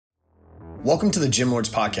Welcome to the Gym Lords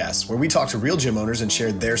Podcast, where we talk to real gym owners and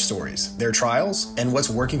share their stories, their trials, and what's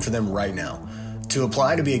working for them right now. To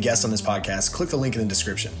apply to be a guest on this podcast, click the link in the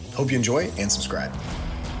description. Hope you enjoy and subscribe.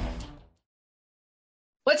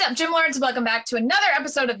 What's up, Gym Lords? Welcome back to another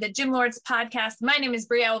episode of the Gym Lords Podcast. My name is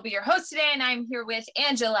Bria. I will be your host today, and I'm here with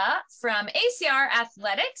Angela from ACR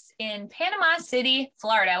Athletics in Panama City,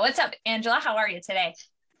 Florida. What's up, Angela? How are you today?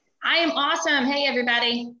 I am awesome. Hey,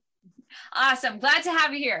 everybody. Awesome. Glad to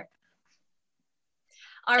have you here.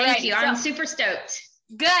 All right. Thank you. I'm super stoked.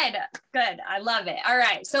 Good. I love it. All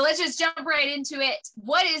right. So let's just jump right into it.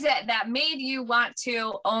 What is it that made you want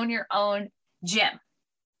to own your own gym?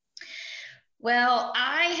 Well,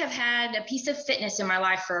 I have had a piece of fitness in my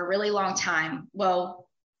life for a really long time. Well,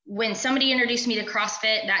 when somebody introduced me to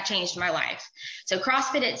CrossFit, that changed my life. So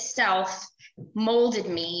CrossFit itself molded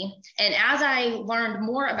me. And as I learned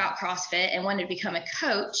more about CrossFit and wanted to become a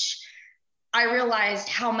coach, I realized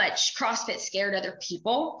how much CrossFit scared other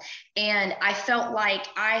people. And I felt like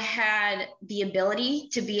I had the ability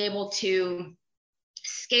to be able to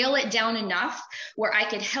scale it down enough where I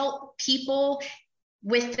could help people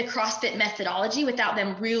with the CrossFit methodology without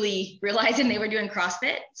them really realizing they were doing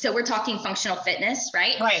CrossFit. So we're talking functional fitness,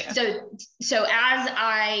 right? Right. So as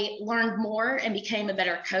I learned more and became a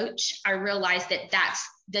better coach, I realized that that's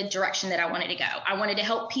the direction that I wanted to go. I wanted to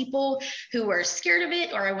help people who were scared of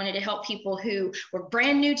it, or I wanted to help people who were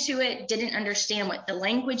brand new to it, didn't understand what the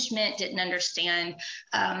language meant, didn't understand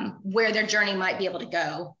where their journey might be able to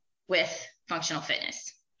go with functional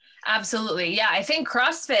fitness. Absolutely. Yeah. I think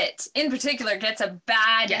CrossFit in particular gets a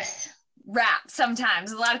bad rap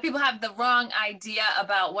sometimes. A lot of people have the wrong idea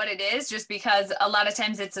about what it is, just because a lot of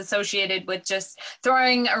times it's associated with just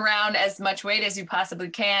throwing around as much weight as you possibly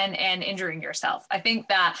can and injuring yourself. I think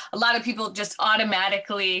that a lot of people just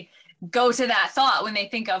automatically go to that thought when they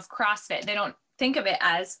think of CrossFit. They don't think of it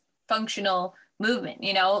as functional movement,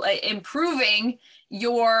 like improving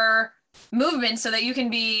your movement so that you can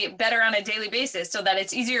be better on a daily basis, so that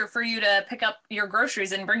it's easier for you to pick up your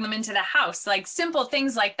groceries and bring them into the house. Like simple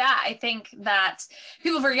things like that. I think that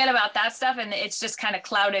people forget about that stuff, and it's just kind of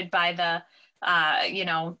clouded by the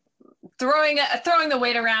throwing the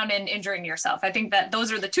weight around and injuring yourself. I think that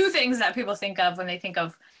those are the two things that people think of when they think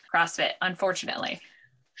of CrossFit, unfortunately.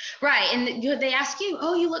 Right. And they ask you,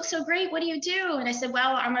 oh, you look so great. What do you do? And I said,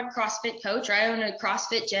 well, I'm a CrossFit coach, or I own a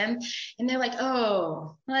CrossFit gym. And they're like,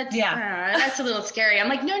 oh, that's a little scary. I'm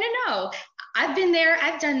like, no. I've been there.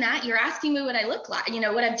 I've done that. You're asking me what I look like,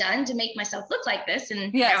 what I've done to make myself look like this.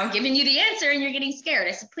 And now I'm giving you the answer and you're getting scared.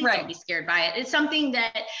 I said, please don't be scared by it. It's something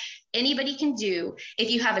that anybody can do if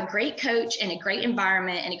you have a great coach and a great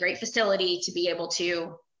environment and a great facility to be able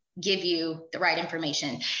to give you the right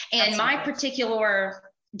information. And my particular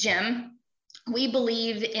gym, we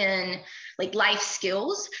believe in like life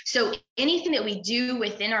skills. So anything that we do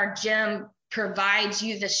within our gym provides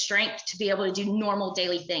you the strength to be able to do normal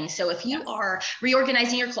daily things. So if you are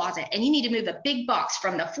reorganizing your closet and you need to move a big box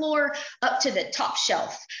from the floor up to the top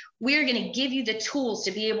shelf, we're going to give you the tools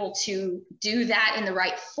to be able to do that in the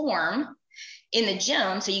right form in the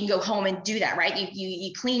gym, so you can go home and do that, right?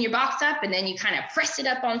 You clean your box up and then you kind of press it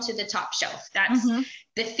up onto the top shelf. That's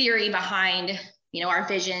the theory behind our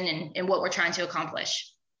vision and what we're trying to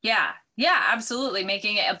accomplish. Yeah, absolutely.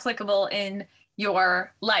 Making it applicable in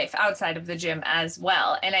your life outside of the gym as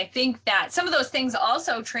well. And I think that some of those things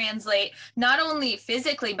also translate not only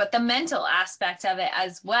physically, but the mental aspect of it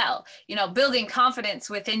as well. Building confidence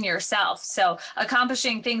within yourself. So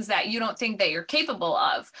accomplishing things that you don't think that you're capable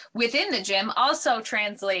of within the gym also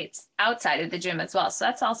translates outside of the gym as well. So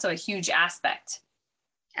that's also a huge aspect.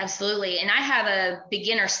 Absolutely. And I have a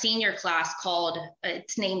beginner senior class called,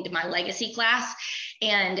 it's named my legacy class.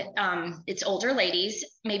 And it's older ladies,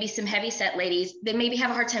 maybe some heavy set ladies that maybe have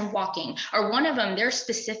a hard time walking, or one of them, their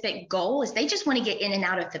specific goal is they just want to get in and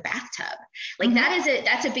out of the bathtub. Like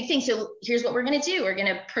that's a big thing. So here's what we're going to do. We're going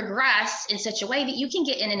to progress in such a way that you can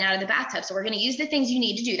get in and out of the bathtub. So we're going to use the things you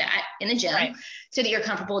need to do that in the gym so that you're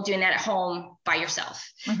comfortable doing that at home by yourself.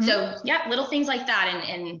 So little things like that.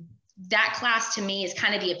 And that class to me is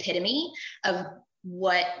kind of the epitome of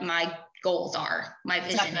what my goals are, my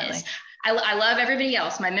vision is. I love everybody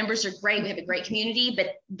else. My members are great. We have a great community,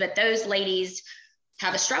 but those ladies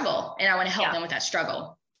have a struggle, and I want to help them with that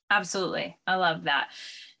struggle. Absolutely. I love that.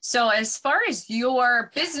 So as far as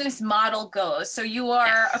your business model goes, so you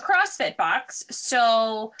are a CrossFit box.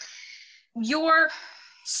 So your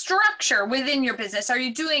structure within your business, are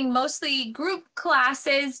you doing mostly group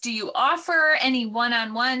classes? Do you offer any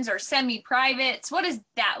one-on-ones or semi-privates? What does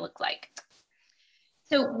that look like?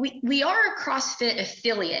 So we are a CrossFit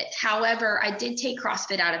affiliate. However, I did take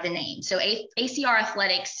CrossFit out of the name. So ACR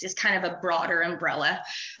Athletics is kind of a broader umbrella.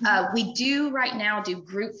 We do right now do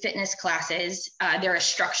group fitness classes. They're a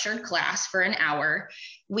structured class for an hour.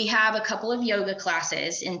 We have a couple of yoga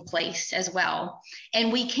classes in place as well.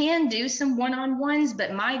 And we can do some one-on-ones,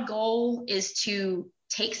 but my goal is to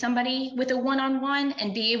take somebody with a one-on-one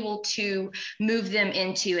and be able to move them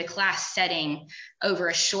into a class setting over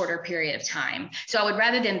a shorter period of time. So I would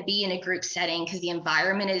rather them be in a group setting because the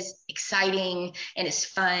environment is exciting and it's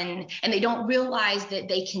fun, and they don't realize that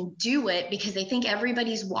they can do it because they think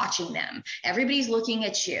everybody's watching them. Everybody's looking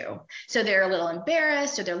at you. So they're a little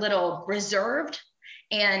embarrassed or they're a little reserved.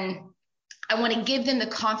 And I want to give them the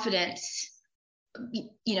confidence,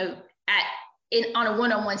 on a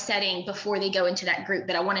one-on-one setting before they go into that group,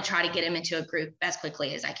 but I want to try to get them into a group as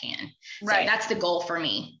quickly as I can. Right. So that's the goal for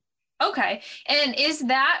me. Okay. And is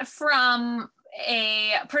that from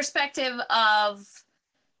a perspective of,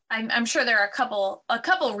 I'm sure there are a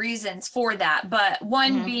couple reasons for that, but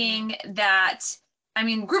one being that, I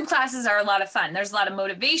mean, group classes are a lot of fun. There's a lot of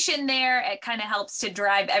motivation there. It kind of helps to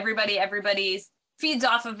drive everybody's feeds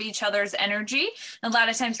off of each other's energy. A lot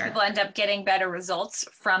of times people end up getting better results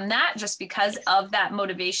from that just because of that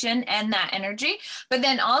motivation and that energy. But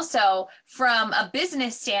then also from a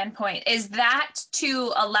business standpoint, is that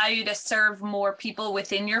to allow you to serve more people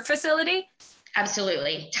within your facility?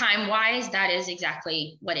 Absolutely. Time-wise, that is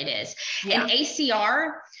exactly what it is. Yeah. And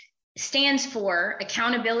ACR stands for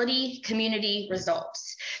accountability, community,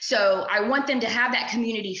 results. So I want them to have that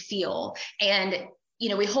community feel, and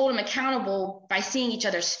we hold them accountable by seeing each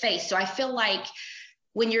other's face. So I feel like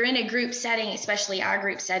when you're in a group setting, especially our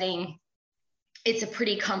group setting, it's a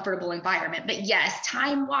pretty comfortable environment. But yes,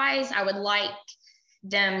 time-wise, I would like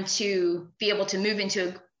them to be able to move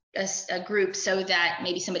into a group so that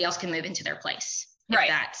maybe somebody else can move into their place. Right.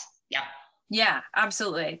 Yeah. Yeah,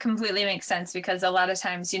 absolutely. Completely makes sense, because a lot of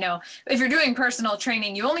times, if you're doing personal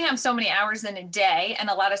training, you only have so many hours in a day. And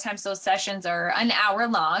a lot of times those sessions are an hour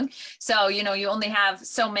long. So, you only have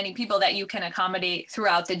so many people that you can accommodate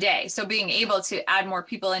throughout the day. So being able to add more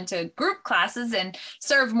people into group classes and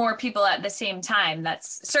serve more people at the same time,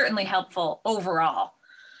 that's certainly helpful overall.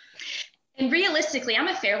 And realistically, I'm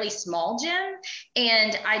a fairly small gym,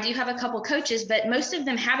 and I do have a couple coaches, but most of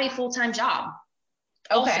them have a full-time job.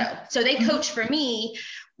 Okay. Also. So they coach for me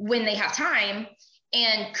when they have time.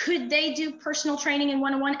 And could they do personal training in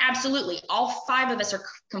one-on-one? Absolutely. All 5 of us are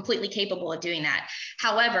completely capable of doing that.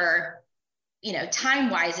 However,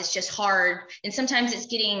 time-wise, it's just hard. And sometimes it's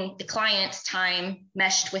getting the client's time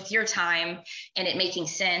meshed with your time and it making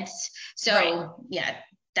sense. So yeah,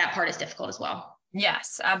 that part is difficult as well.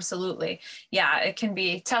 Yes, absolutely. Yeah, it can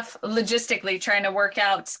be tough logistically trying to work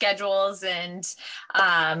out schedules and,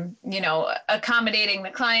 accommodating the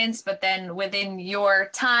clients, but then within your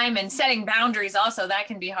time and setting boundaries also, that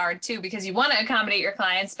can be hard too, because you want to accommodate your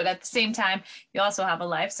clients, but at the same time, you also have a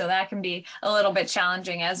life. So that can be a little bit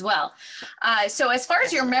challenging as well. So as far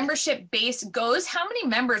as your membership base goes, how many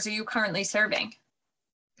members are you currently serving?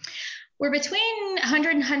 We're between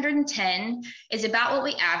 100 and 110 is about what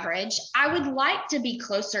we average. I would like to be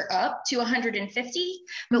closer up to 150,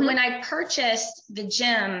 but when I purchased the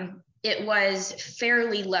gym, it was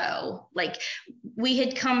fairly low. Like, we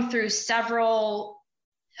had come through several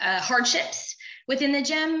hardships within the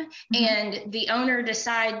gym, and the owner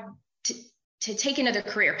decided to take another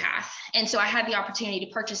career path. And so I had the opportunity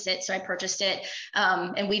to purchase it. So I purchased it,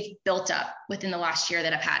 and we've built up within the last year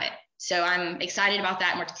that I've had it. So I'm excited about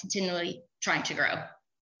that, and we're continually trying to grow.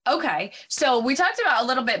 Okay. So we talked about a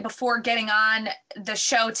little bit before getting on the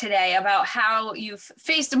show today about how you've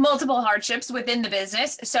faced multiple hardships within the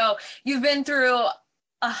business. So you've been through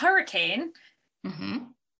a hurricane,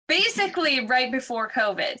 basically right before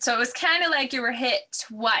COVID. So it was kind of like you were hit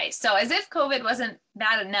twice. So as if COVID wasn't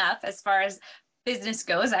bad enough as far as business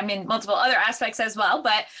goes. I mean, multiple other aspects as well,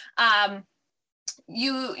 but,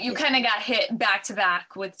 you kind of got hit back to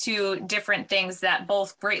back with 2 different things that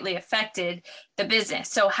both greatly affected the business.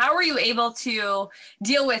 So how were you able to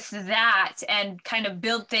deal with that and kind of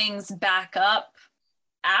build things back up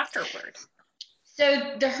afterward?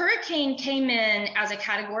 So the hurricane came in as a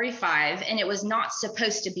category 5, and it was not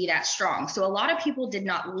supposed to be that strong. So a lot of people did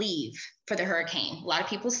not leave for the hurricane. A lot of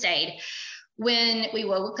people stayed. When we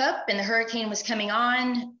woke up and the hurricane was coming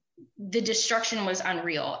on, the destruction was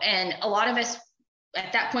unreal. And a lot of us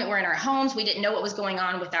at that point, we're in our homes. We didn't know what was going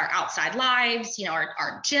on with our outside lives,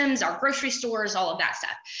 our gyms, our grocery stores, all of that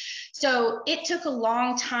stuff. So it took a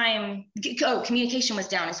long time. Communication was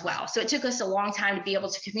down as well. So it took us a long time to be able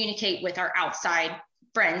to communicate with our outside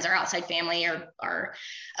friends, our outside family, or our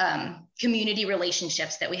community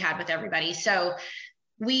relationships that we had with everybody. So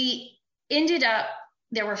we ended up,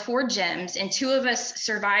 there were 4 gyms and 2 of us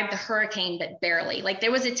survived the hurricane, but barely. Like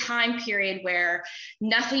there was a time period where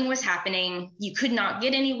nothing was happening. You could not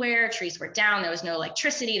get anywhere. Trees were down. There was no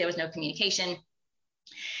electricity. There was no communication.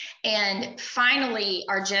 And finally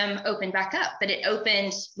our gym opened back up, but it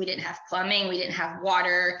opened, we didn't have plumbing, we didn't have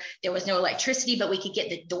water, there was no electricity, but we could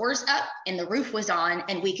get the doors up and the roof was on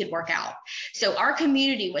and we could work out. So our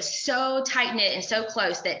community was so tight knit and so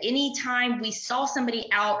close that anytime we saw somebody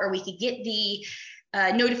out or we could get the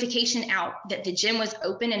notification out that the gym was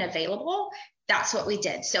open and available, that's what we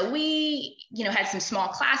did. So we, had some small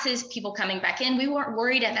classes, people coming back in. We weren't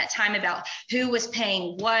worried at that time about who was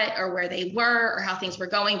paying what or where they were or how things were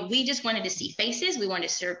going. We just wanted to see faces. We wanted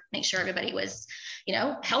to make sure everybody was,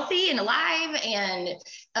 healthy and alive. And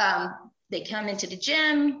they come into the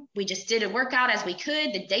gym. We just did a workout as we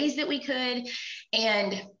could, the days that we could,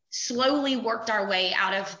 and slowly worked our way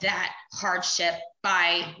out of that hardship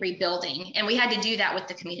by rebuilding. And we had to do that with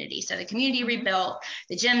the community. So the community rebuilt,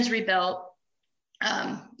 the gyms rebuilt,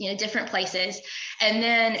 different places. And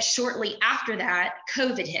then shortly after that,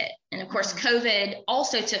 COVID hit. And of course, COVID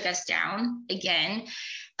also took us down again.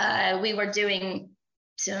 We were doing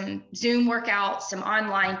some Zoom workouts, some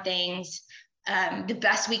online things, the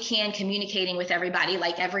best we can, communicating with everybody,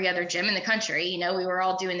 like every other gym in the country. We were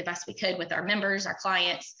all doing the best we could with our members, our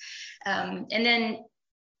clients. And then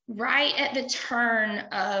right at the turn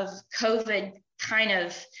of COVID kind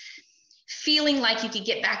of feeling like you could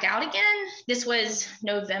get back out again. This was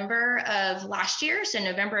November of last year. So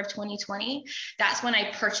November of 2020, that's when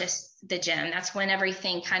I purchased the gym. That's when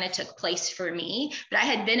everything kind of took place for me. But I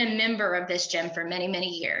had been a member of this gym for many, many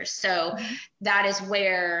years. So that is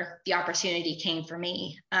where the opportunity came for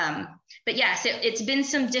me. But yes, it's been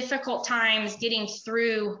some difficult times getting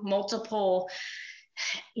through multiple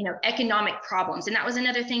economic problems. And that was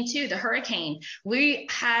another thing too, the hurricane. We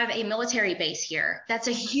have a military base here. That's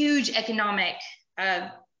a huge economic,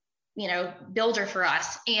 builder for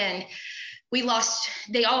us. And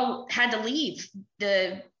they all had to leave.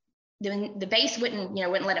 The base wouldn't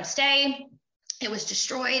let them stay. It was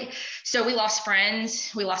destroyed. So we lost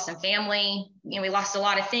friends, we lost some family, we lost a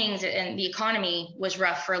lot of things, and the economy was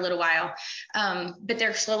rough for a little while. But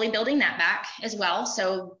they're slowly building that back as well.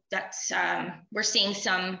 So that's, we're seeing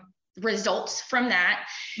some results from that.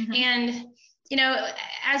 And,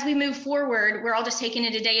 as we move forward, we're all just taking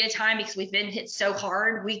it a day at a time because we've been hit so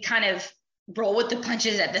hard. We kind of roll with the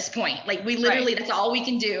punches at this point. Like we literally, that's all we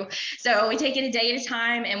can do. So we take it a day at a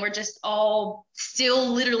time, and we're just all still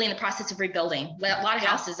literally in the process of rebuilding. A lot of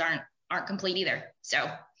houses aren't complete either. So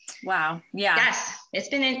wow. Yeah. Yes, it's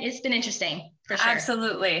been interesting for sure.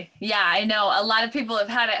 Absolutely. Yeah. I know a lot of people have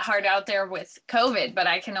had it hard out there with COVID, but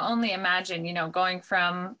I can only imagine, going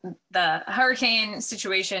from the hurricane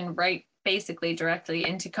situation, right, basically directly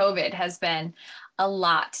into COVID has been a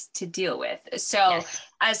lot to deal with. So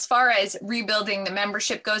as far as rebuilding the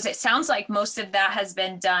membership goes, it sounds like most of that has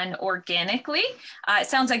been done organically. It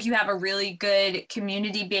sounds like you have a really good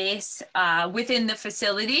community base within the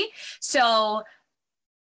facility. So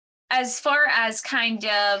as far as kind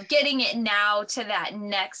of getting it now to that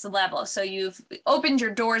next level, so you've opened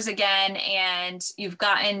your doors again and you've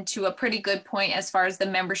gotten to a pretty good point as far as the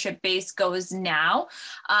membership base goes now.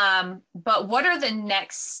 But what are the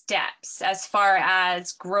next steps as far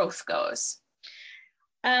as growth goes?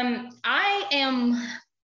 I am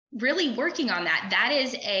really working on that. That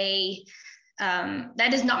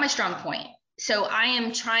is not my strong point. So I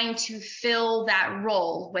am trying to fill that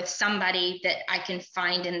role with somebody that I can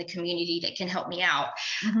find in the community that can help me out.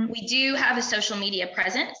 We do have a social media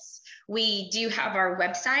presence. We do have our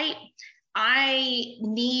website. I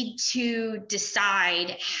need to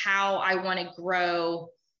decide how I want to grow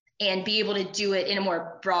and be able to do it in a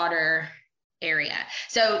more broader area.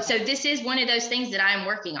 So this is one of those things that I'm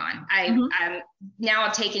working on. I'm now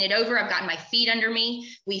I've taken it over. I've gotten my feet under me.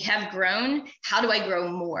 We have grown. How do I grow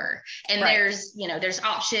more? And there's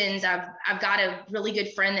options. I've got a really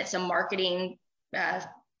good friend that's a marketing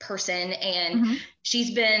person, and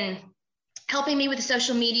she's been helping me with the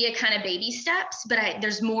social media kind of baby steps, but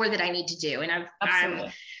there's more that I need to do. And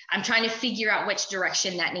I'm trying to figure out which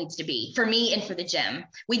direction that needs to be for me and for the gym.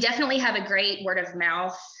 We definitely have a great word of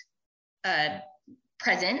mouth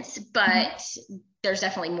presence, but there's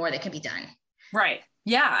definitely more that can be done. Right.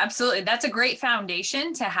 Yeah, absolutely. That's a great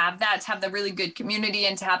foundation to have that, to have the really good community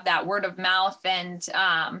and to have that word of mouth. And,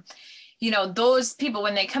 those people,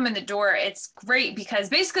 when they come in the door, it's great because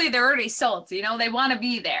basically they're already sold, they want to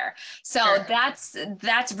be there. So Sure.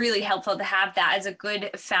 that's really helpful to have that as a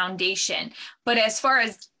good foundation. But as far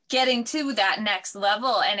as getting to that next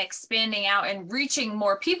level and expanding out and reaching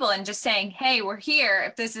more people and just saying, hey, we're here,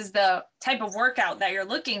 if this is the type of workout that you're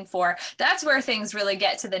looking for, that's where things really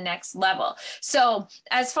get to the next level. So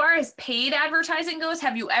as far as paid advertising goes,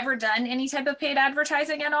 have you ever done any type of paid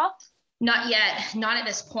advertising at all? Not yet, not at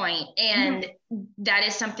this point. And that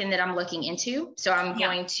is something that I'm looking into. So I'm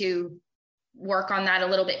going to work on that a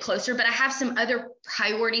little bit closer, but I have some other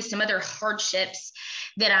priorities, some other hardships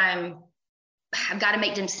that I've got to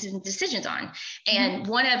make some decisions on. And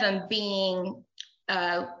one of them being,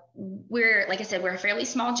 like I said, we're a fairly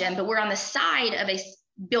small gym, but we're on the side of a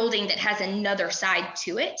building that has another side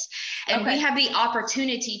to it. And we have the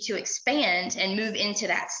opportunity to expand and move into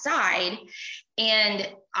that side. And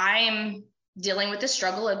I'm dealing with the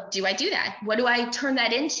struggle of, do I do that? What do I turn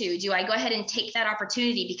that into? Do I go ahead and take that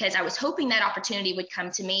opportunity? Because I was hoping that opportunity would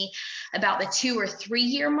come to me about the 2 or 3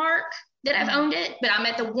 year mark that I've owned it, but I'm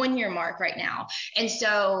at the 1 year mark right now. And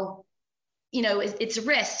so, it's a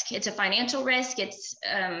risk. It's a financial risk. It's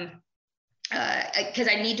because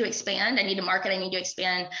I need to expand. I need to market. I need to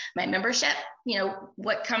expand my membership.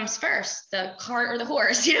 What comes first, the cart or the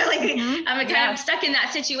horse? I'm kind of stuck in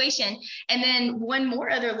that situation. And then one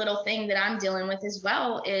more other little thing that I'm dealing with as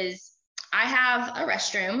well is I have a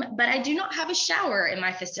restroom, but I do not have a shower in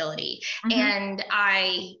my facility. And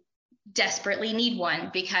I desperately need one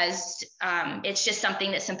because it's just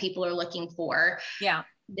something that some people are looking for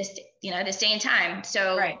this day and time.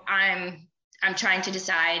 So I'm trying to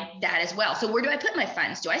decide that as well. So where do I put my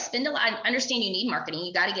funds? Do I spend a lot? I understand you need marketing.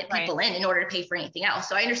 You got to get people in order to pay for anything else.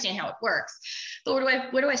 So I understand how it works, but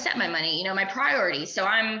where do I set my money? My priorities. So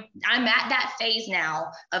I'm at that phase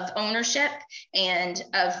now of ownership and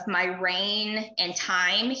of my reign and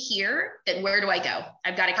time here, that where do I go?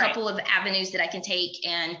 I've got a couple of avenues that I can take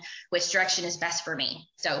and which direction is best for me.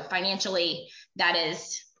 So financially,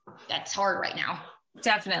 that's hard right now.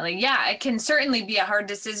 Definitely. Yeah, it can certainly be a hard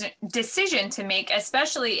decision to make,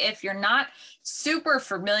 especially if you're not super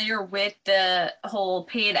familiar with the whole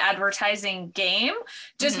paid advertising game,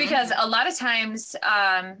 just because a lot of times,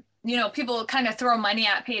 people kind of throw money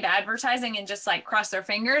at paid advertising and just like cross their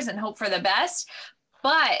fingers and hope for the best.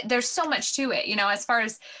 But there's so much to it, as far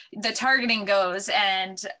as the targeting goes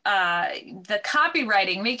and the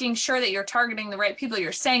copywriting, making sure that you're targeting the right people,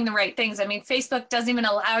 you're saying the right things. I mean, Facebook doesn't even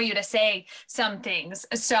allow you to say some things.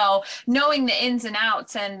 So knowing the ins and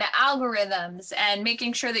outs and the algorithms and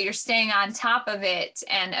making sure that you're staying on top of it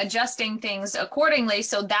and adjusting things accordingly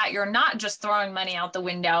so that you're not just throwing money out the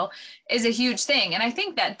window is a huge thing. And I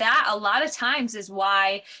think that a lot of times is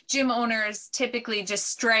why gym owners typically just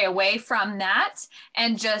stray away from that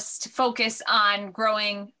and just focus on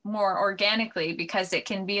growing more organically, because it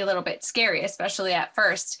can be a little bit scary, especially at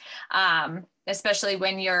first, especially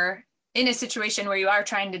when you're in a situation where you are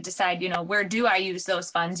trying to decide, where do I use those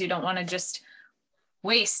funds? You don't want to just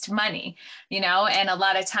waste money, and a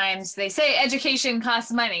lot of times they say education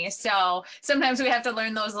costs money. So sometimes we have to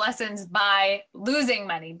learn those lessons by losing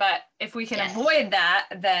money. But if we can avoid that,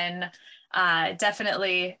 then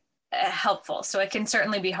definitely helpful. So it can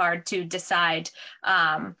certainly be hard to decide.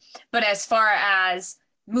 But as far as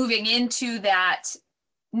moving into that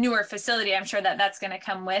newer facility, I'm sure that that's going to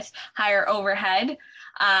come with higher overhead.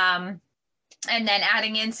 And then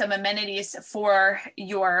adding in some amenities for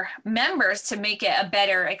your members to make it a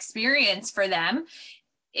better experience for them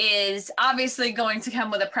is obviously going to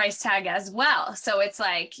come with a price tag as well. So it's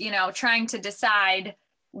like, trying to decide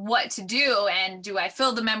what to do. And do I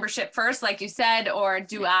fill the membership first, like you said, or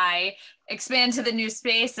do I expand to the new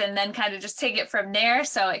space and then kind of just take it from there?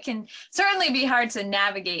 So it can certainly be hard to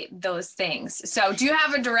navigate those things. So do you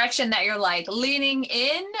have a direction that you're like leaning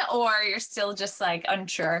in, or you're still just like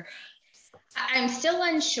unsure? I'm still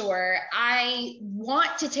unsure. I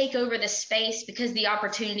want to take over the space because the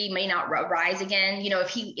opportunity may not rise again. If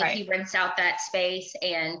he rents out that space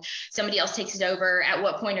and somebody else takes it over, at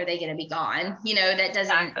what point are they going to be gone? That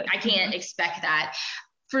doesn't, I can't expect that.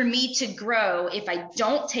 For me to grow, if I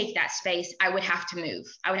don't take that space, I would have to move.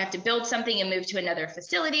 I would have to build something and move to another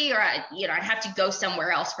facility, or I'd have to go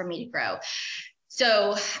somewhere else for me to grow.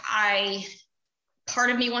 So part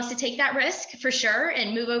of me wants to take that risk for sure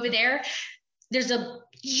and move over there. There's a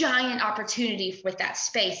giant opportunity with that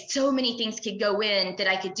space. So many things could go in that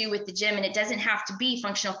I could do with the gym, and it doesn't have to be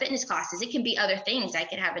functional fitness classes. It can be other things. I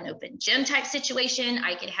could have an open gym type situation.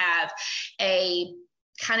 I could have a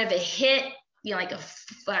kind of a HIIT, like a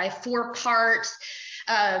 4-part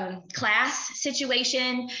class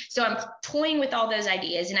situation. So I'm toying with all those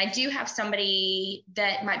ideas. And I do have somebody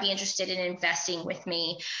that might be interested in investing with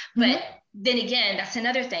me. But then again, that's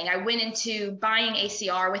another thing. I went into buying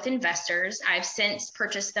ACR with investors. I've since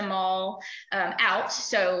purchased them all out.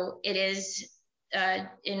 So it is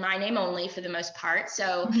in my name only for the most part.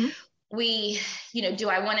 So we, do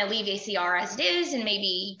I want to leave ACR as it is and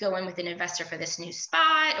maybe go in with an investor for this new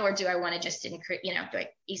spot, or do I want to just increase, do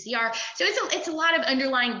ACR? So it's a lot of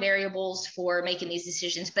underlying variables for making these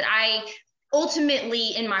decisions, but I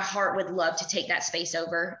ultimately in my heart would love to take that space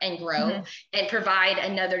over and grow and provide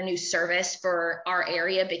another new service for our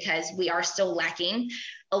area, because we are still lacking.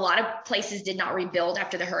 A lot of places did not rebuild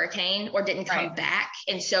after the hurricane or didn't come back.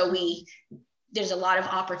 And so there's a lot of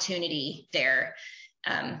opportunity there.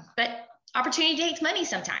 But opportunity takes money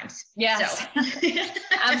sometimes. Yes, so.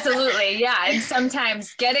 Absolutely. Yeah. And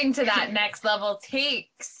sometimes getting to that next level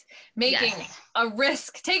takes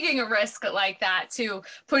taking a risk like that to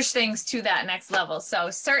push things to that next level. So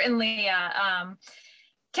certainly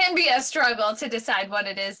can be a struggle to decide what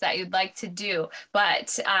it is that you'd like to do.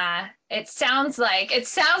 But it sounds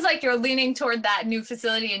like you're leaning toward that new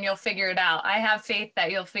facility and you'll figure it out. I have faith that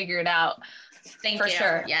you'll figure it out. Thank you.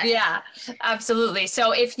 Sure. Yes. Yeah, absolutely.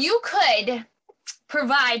 So if you could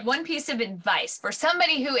provide one piece of advice for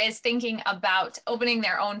somebody who is thinking about opening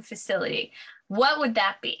their own facility, what would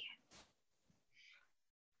that be?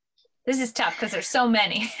 This is tough because there's so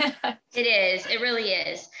many. It is. It really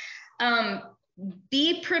is.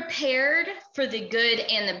 Be prepared for the good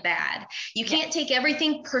and the bad. You can't take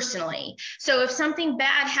everything personally. So if something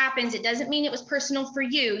bad happens, it doesn't mean it was personal for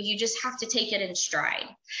you. You just have to take it in stride.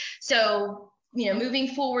 So, moving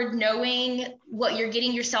forward, knowing what you're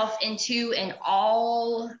getting yourself into and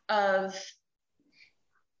all of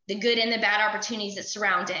the good and the bad opportunities that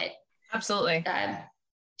surround it. Absolutely.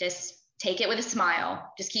 Just take it with a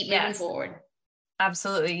smile. Just keep moving forward.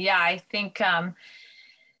 Absolutely. Yeah. I think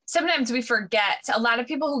sometimes we forget, a lot of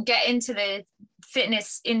people who get into the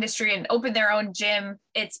fitness industry and open their own gym,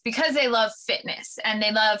 it's because they love fitness and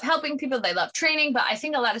they love helping people, they love training. But I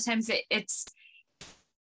think a lot of times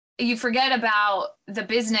you forget about the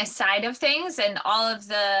business side of things and all of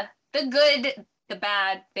the good, the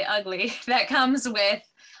bad, the ugly that comes with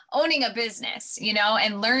owning a business,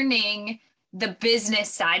 and learning the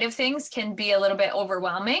business side of things can be a little bit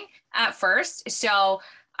overwhelming at first. So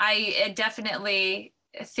I definitely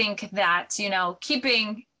think that,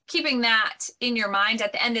 keeping that in your mind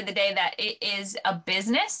at the end of the day, that it is a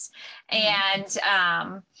business and,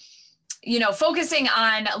 focusing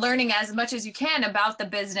on learning as much as you can about the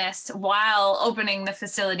business while opening the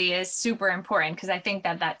facility is super important, because I think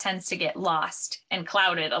that tends to get lost and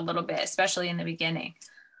clouded a little bit, especially in the beginning.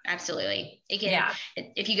 Absolutely. Again,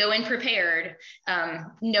 if you go in prepared,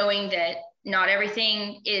 knowing that not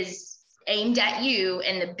everything is aimed at you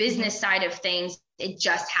and the business side of things, it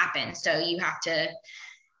just happens. So you have to,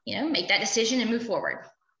 make that decision and move forward.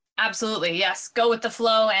 Absolutely. Yes. Go with the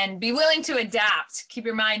flow and be willing to adapt. Keep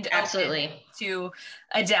your mind open to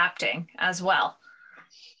adapting as well.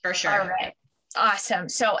 For sure. All right. Awesome.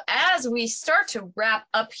 So as we start to wrap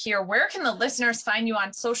up here, where can the listeners find you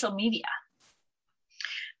on social media?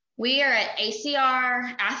 We are at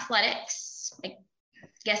ACR Athletics. I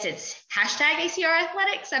guess it's #ACR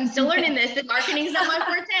Athletics. I'm still learning this. The marketing is not my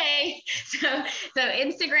forte. So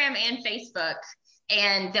Instagram and Facebook.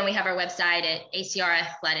 And then we have our website at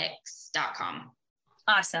acrathletics.com.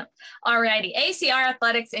 Awesome. All righty. ACR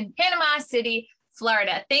Athletics in Panama City,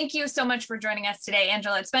 Florida. Thank you so much for joining us today,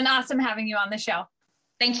 Angela. It's been awesome having you on the show.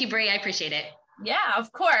 Thank you, Bree. I appreciate it. Yeah,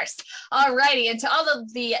 of course. All righty. And to all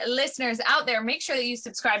of the listeners out there, make sure that you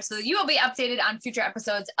subscribe so that you will be updated on future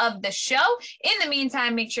episodes of the show. In the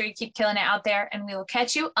meantime, make sure you keep killing it out there, and we will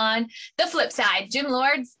catch you on the flip side. Gym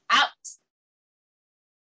Lords out.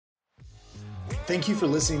 Thank you for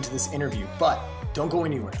listening to this interview, but don't go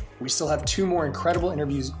anywhere. We still have 2 more incredible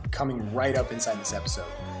interviews coming right up inside this episode.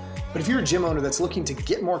 But if you're a gym owner that's looking to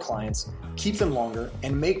get more clients, keep them longer,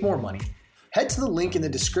 and make more money, head to the link in the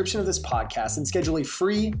description of this podcast and schedule a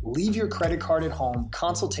free leave your credit card at home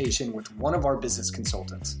consultation with one of our business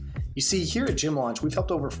consultants. You see, here at Gym Launch, we've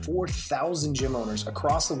helped over 4,000 gym owners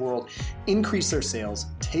across the world increase their sales,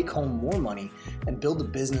 take home more money, and build the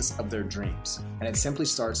business of their dreams. And it simply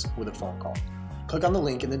starts with a phone call. Click on the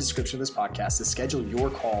link in the description of this podcast to schedule your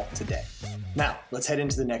call today. Now, let's head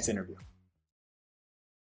into the next interview.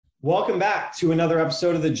 Welcome back to another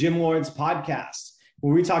episode of the Gym Lords podcast,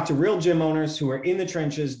 where we talk to real gym owners who are in the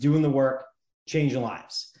trenches, doing the work, changing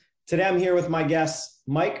lives. Today, I'm here with my guests,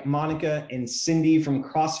 Mike, Monica, and Cindy from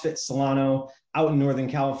CrossFit Solano out in Northern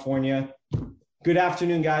California. Good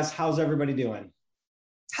afternoon, guys. How's everybody doing?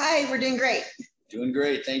 Hi, we're doing great. Doing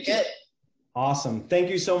great. Thank you. Awesome. Thank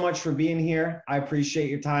you so much for being here. I appreciate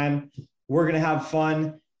your time. We're going to have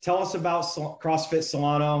fun. Tell us about CrossFit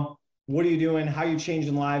Solano. What are you doing? How are you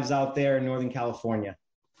changing lives out there in Northern California?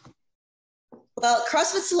 Well,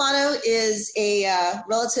 CrossFit Solano is a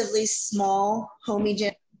relatively small, homey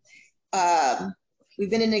gym. We've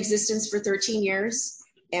been in existence for 13 years,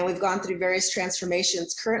 and we've gone through various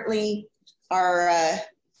transformations. Currently, our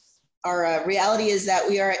reality is that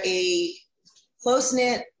we are a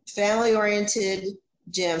close-knit, family-oriented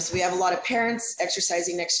gym. So we have a lot of parents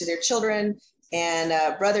exercising next to their children,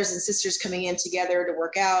 and brothers and sisters coming in together to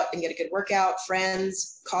work out and get a good workout,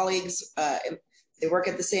 friends, colleagues. They work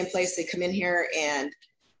at the same place. They come in here, and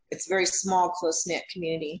it's a very small, close-knit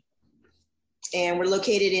community. And we're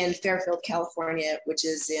located in Fairfield, California, which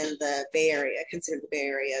is in the Bay Area, considered the Bay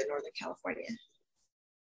Area, Northern California.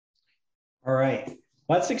 All right.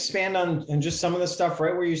 Let's expand on just some of the stuff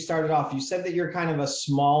right where you started off. You said that you're kind of a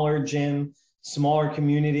smaller gym, smaller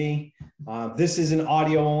community. This is an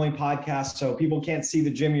audio-only podcast, so people can't see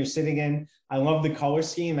the gym you're sitting in. I love the color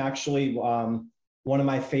scheme. Actually, one of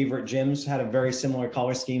my favorite gyms had a very similar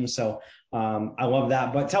color scheme, so I love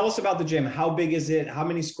that. But tell us about the gym. How big is it? How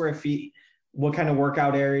many square feet? What kind of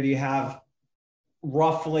workout area do you have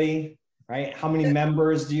roughly, right? How many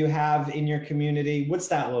members do you have in your community? What's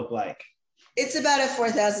that look like? It's about a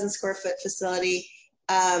 4,000 square foot facility.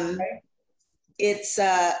 It's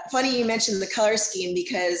funny you mentioned the color scheme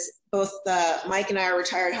because both Mike and I are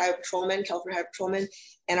retired Highway Patrolmen, California Highway Patrolmen,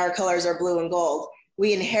 and our colors are blue and gold.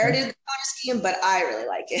 We inherited the color scheme, but I really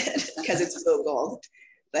like it because it's blue and gold.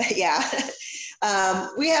 But yeah,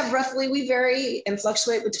 we have we vary and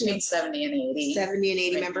fluctuate between 70 and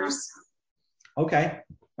 80 members. Okay.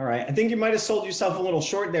 All right. I think you might have sold yourself a little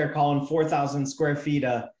short there calling 4,000 square feet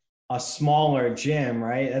a smaller gym,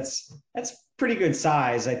 right? That's pretty good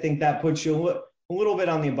size. I think that puts you a little bit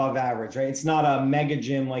on the above average, right? It's not a mega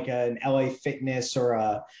gym like an LA Fitness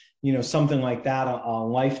or something like that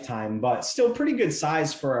on Lifetime, but still pretty good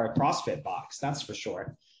size for a CrossFit box. That's for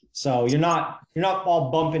sure. So you're not all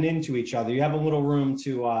bumping into each other. You have a little room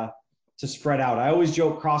to spread out. I always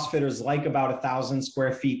joke CrossFitters like about 1,000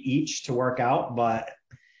 square feet each to work out, but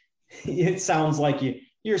it sounds like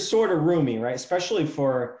you're sort of roomy, right? Especially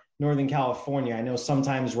for Northern California. I know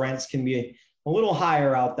sometimes rents can be a little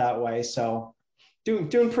higher out that way. So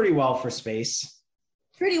doing pretty well for space.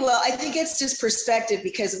 Pretty well. I think it's just perspective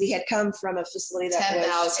because we had come from a facility that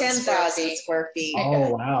was 10,000 square feet.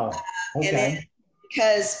 Oh, wow. Okay. And then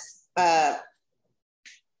because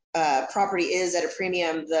property is at a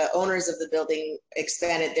premium, the owners of the building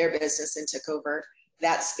expanded their business and took over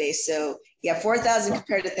that space. So yeah, 4,000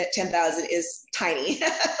 compared to 10,000 is tiny.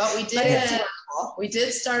 But we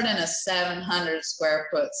did start in a 700 square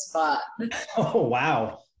foot spot. Oh,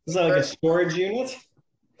 wow. Is that like a storage unit?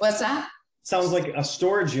 What's that? Sounds like a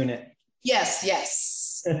storage unit. Yes.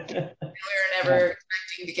 We were never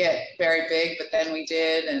expecting to get very big, but then we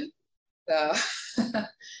did. And so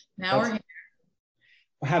now we're here.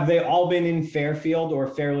 Have they all been in Fairfield or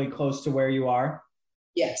fairly close to where you are?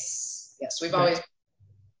 Yes. We've always.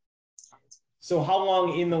 So how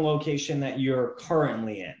long in the location that you're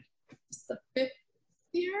currently in? It's the 5th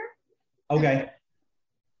year. Okay.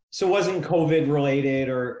 So it wasn't COVID related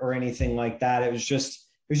or anything like that. It was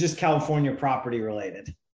just California property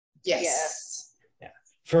related. Yes. Yeah.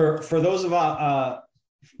 For those of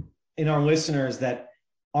in our listeners that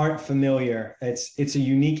aren't familiar, it's a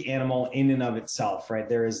unique animal in and of itself, right?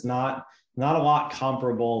 There is not a lot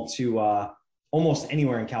comparable to almost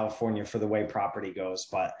anywhere in California for the way property goes.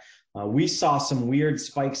 But we saw some weird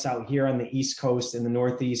spikes out here on the East Coast and the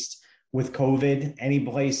Northeast with COVID.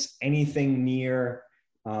 Anything near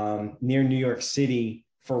New York City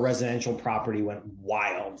for residential property went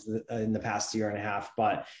wild in the past year and a half,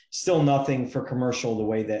 but still nothing for commercial the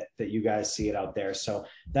way that you guys see it out there. So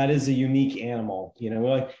that is a unique animal.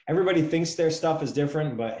 Like everybody thinks their stuff is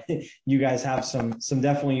different, but you guys have some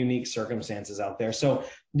definitely unique circumstances out there. So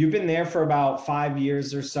you've been there for about 5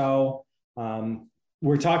 years or so.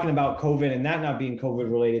 We're talking about COVID and that not being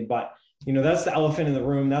COVID related, but that's the elephant in the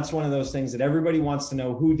room. That's one of those things that everybody wants to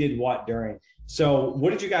know who did what during. So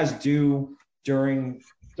what did you guys do during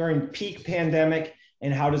peak pandemic,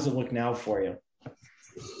 and how does it look now for you?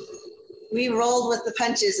 We rolled with the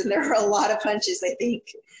punches, and there were a lot of punches, I think.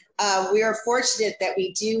 We are fortunate that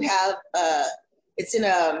we do have, it's in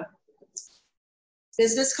a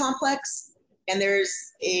business complex, and there's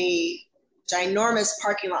a ginormous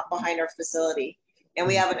parking lot behind our facility, and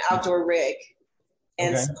we have an outdoor rig.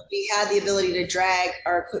 And so we had the ability to drag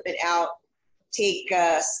our equipment out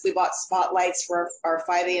we bought spotlights for our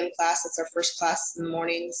 5 a.m. class. That's our first class in the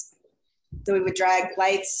mornings. So we would drag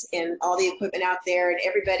lights and all the equipment out there, and I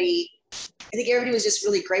think everybody was just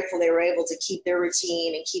really grateful they were able to keep their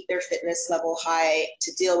routine and keep their fitness level high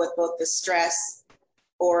to deal with both the stress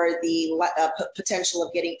or the potential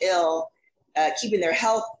of getting ill, keeping their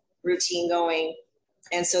health routine going.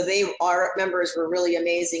 And so our members were really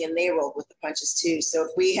amazing, and they rolled with the punches too. So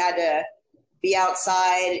if we had to be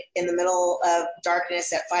outside in the middle of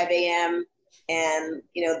darkness at 5 a.m. and,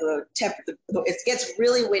 it gets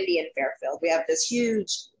really windy in Fairfield. We have this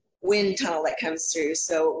huge wind tunnel that comes through.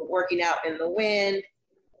 So working out in the wind,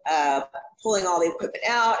 pulling all the equipment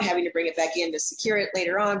out, having to bring it back in to secure it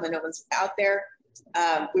later on when no one's out there.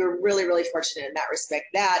 We were really, really fortunate in that respect.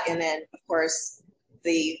 That, and then of course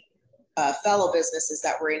the fellow businesses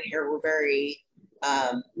that were in here were very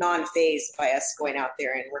non-phased by us going out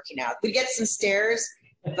there and working out. We get some stares,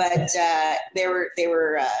 but they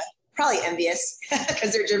were probably envious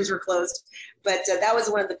because their gyms were closed. But that was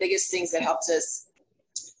one of the biggest things that helped us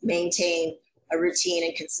maintain a routine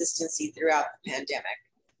and consistency throughout the pandemic.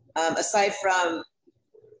 Aside from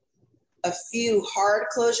a few hard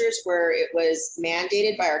closures where it was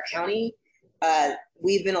mandated by our county,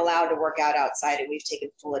 we've been allowed to work out outside, and we've taken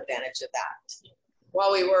full advantage of that.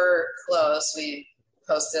 While we were closed, we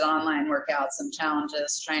posted online workouts and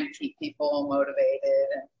challenges, trying to keep people motivated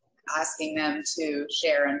and asking them to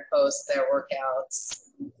share and post their workouts,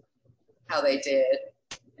 how they did,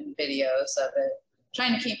 and videos of it.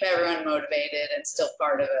 Trying to keep everyone motivated and still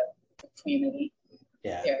part of a community.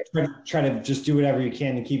 Yeah, try to just do whatever you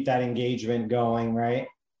can to keep that engagement going, right?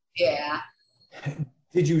 Yeah.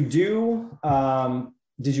 Did you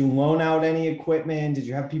loan out any equipment? Did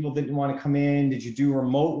you have people that didn't want to come in? Did you do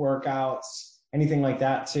remote workouts? Anything like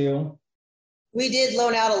that too? We did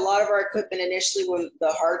loan out a lot of our equipment initially when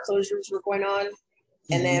the hard closures were going on.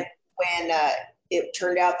 Mm-hmm. And then when it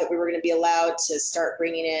turned out that we were going to be allowed to start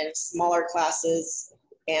bringing in smaller classes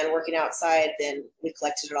and working outside, then we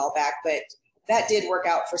collected it all back. But that did work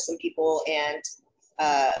out for some people, and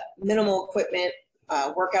minimal equipment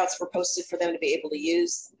workouts were posted for them to be able to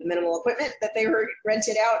use the minimal equipment that they were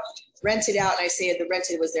rented out. And I say the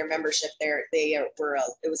rented was their membership there.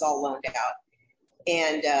 It was all loaned out.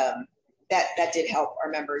 And that did help our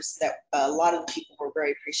members. That a lot of the people were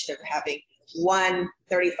very appreciative of having one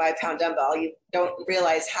 35-pound dumbbell. You don't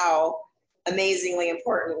realize how amazingly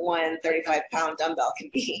important one 35-pound dumbbell can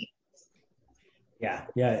be. Yeah.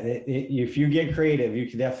 If you get creative, you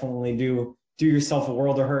can definitely do yourself a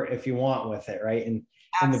world of hurt if you want with it, right? And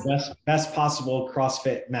in the best possible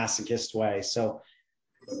CrossFit masochist way. So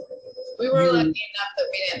we were lucky enough that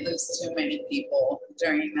we didn't lose too many people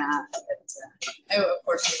during that. Of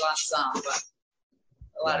course, we lost some, but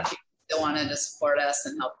a lot of people still wanted to support us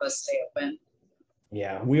and help us stay open.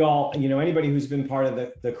 Yeah, we all, anybody who's been part of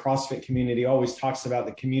the CrossFit community always talks about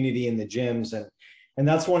the community in the gyms. And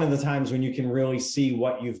that's one of the times when you can really see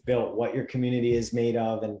what you've built, what your community is made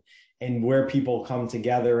of, and where people come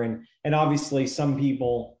together. And obviously some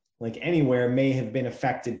people, like anywhere, may have been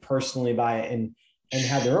affected personally by it and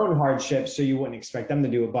had their own hardships, so you wouldn't expect them to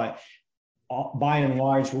do it. But by and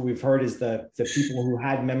large, what we've heard is the people who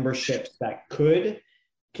had memberships that could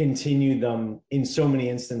continue them in so many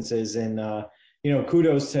instances. And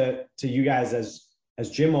kudos to you guys as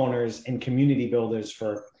gym owners and community builders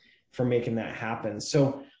for making that happen.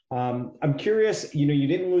 So I'm curious, you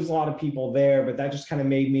didn't lose a lot of people there, but that just kind of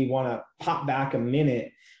made me want to pop back a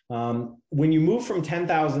minute. When you moved from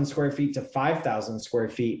 10,000 square feet to 5,000 square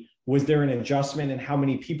feet, was there an adjustment in how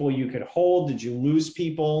many people you could hold? Did you lose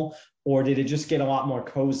people, or did it just get a lot more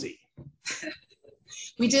cozy?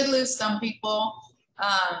 We did lose some people,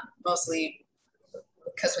 mostly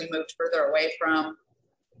because we moved further away from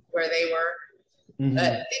where they were. Mm-hmm.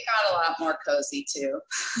 But it got a lot more cozy too.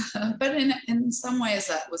 But in some ways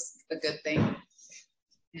that was a good thing.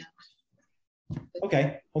 Yeah.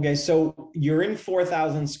 Okay. So you're in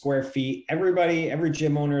 4,000 square feet. Every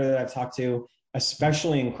gym owner that I've talked to,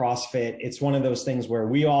 especially in CrossFit, it's one of those things where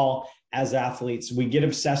we all, as athletes, we get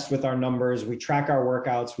obsessed with our numbers. We track our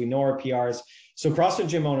workouts. We know our PRs. So CrossFit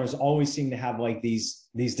gym owners always seem to have like these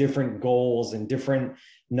different goals and different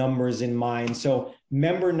numbers in mind. So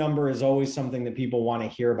member number is always something that people want to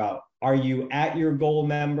hear about. Are you at your goal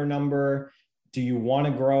member number? Do you want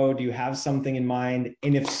to grow? Do you have something in mind?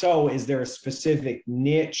 And if so, is there a specific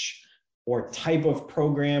niche or type of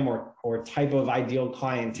program or type of ideal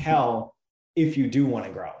clientele if you do want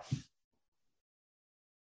to grow?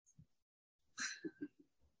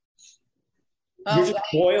 You're just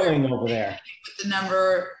boiling over there. The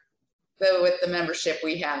number with the membership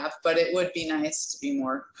we have, but it would be nice to be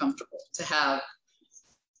more comfortable, to have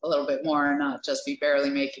a little bit more and not just be barely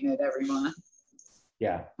making it every month.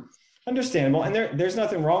 Yeah, understandable. And there's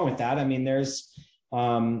nothing wrong with that. I mean, there's,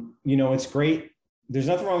 it's great. There's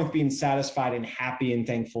nothing wrong with being satisfied and happy and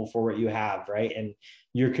thankful for what you have, right? And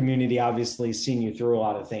your community obviously seen you through a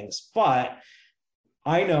lot of things. But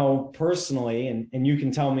I know personally, and you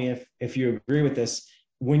can tell me if you agree with this,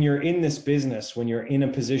 when you're in this business, when you're in a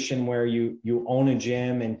position where you own a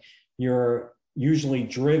gym and you're usually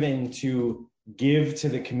driven to give to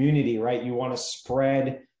the community, right? You want to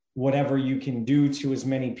spread whatever you can do to as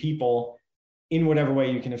many people in whatever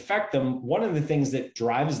way you can affect them. One of the things that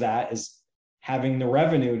drives that is having the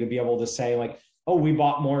revenue to be able to say like, oh, we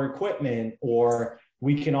bought more equipment, or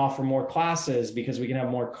we can offer more classes because we can have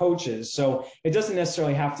more coaches. So it doesn't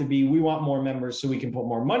necessarily have to be, we want more members so we can put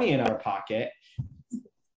more money in our pocket.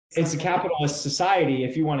 It's a capitalist society.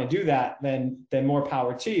 If you want to do that, then more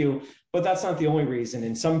power to you. But that's not the only reason.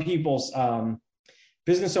 And some people's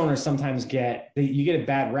business owners sometimes you get a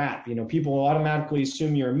bad rap. People automatically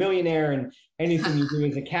assume you're a millionaire and anything you do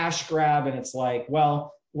is a cash grab. And it's like,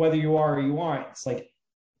 well, whether you are or you aren't, it's like,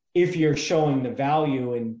 if you're showing the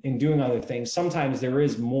value in doing other things, sometimes there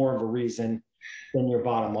is more of a reason than your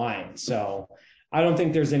bottom line. So I don't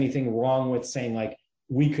think there's anything wrong with saying like,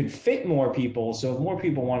 we could fit more people. So if more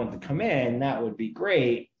people wanted to come in, that would be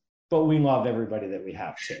great. But we love everybody that we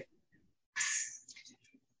have too.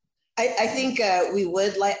 I think we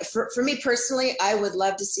would like, for me personally, I would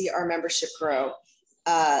love to see our membership grow.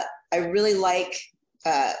 I really like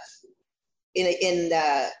in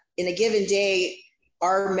a given day,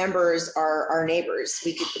 our members are our neighbors.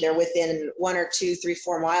 They're within 1 or 2, 3,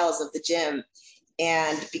 4 miles of the gym.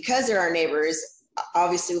 And because they're our neighbors,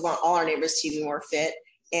 obviously we want all our neighbors to be more fit.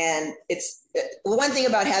 And it's one thing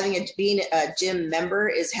about being a gym member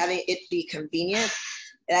is having it be convenient.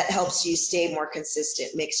 That helps you stay more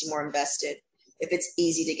consistent, makes you more invested if it's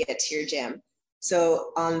easy to get to your gym.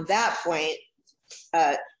 So on that point,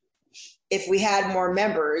 if we had more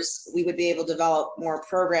members, we would be able to develop more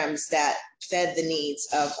programs that fed the needs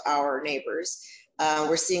of our neighbors.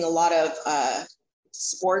 We're seeing a lot of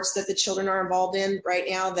sports that the children are involved in right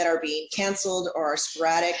now that are being canceled or are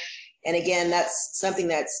sporadic. And again, that's something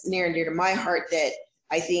that's near and dear to my heart, that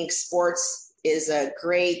I think sports is a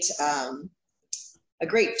great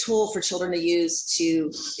tool for children to use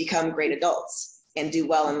to become great adults and do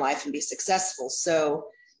well in life and be successful. So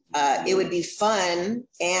it would be fun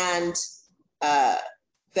and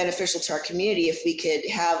beneficial to our community if we could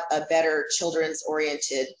have a better children's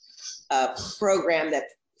oriented program, that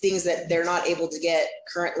things that they're not able to get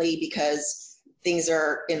currently because things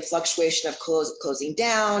are in fluctuation of closing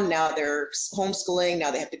down. Now they're homeschooling. Now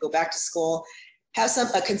they have to go back to school. Have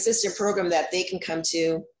a consistent program that they can come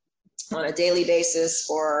to on a daily basis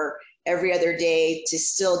or every other day to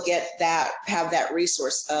still have that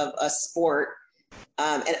resource of a sport,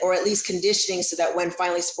 or at least conditioning, so that when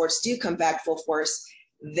finally sports do come back full force,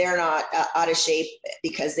 they're not out of shape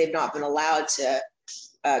because they've not been allowed to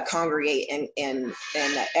congregate and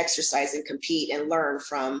exercise and compete and learn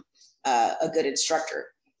from a good instructor.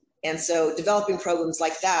 And so developing programs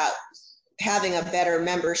like that, having a better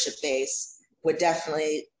membership base would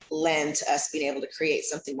definitely lend to us being able to create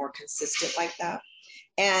something more consistent like that.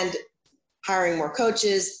 And hiring more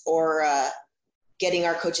coaches, or getting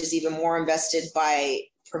our coaches even more invested by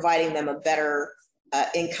providing them a better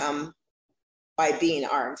income by being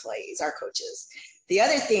our employees, our coaches. The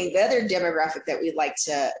other demographic that we'd like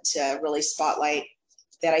to really spotlight,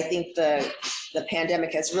 that I think the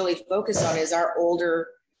pandemic has really focused on, is our older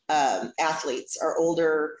athletes, our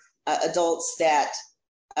older adults that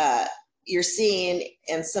you're seeing,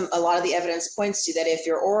 and a lot of the evidence points to that if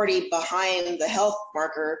you're already behind the health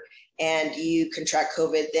marker and you contract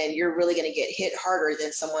COVID, then you're really going to get hit harder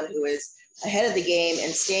than someone who is ahead of the game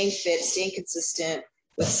and staying fit, staying consistent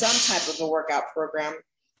with some type of a workout program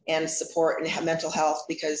and support and have mental health,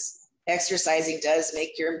 because exercising does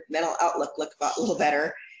make your mental outlook look a little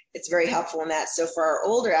better. It's very helpful in that. So for our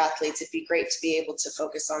older athletes, it'd be great to be able to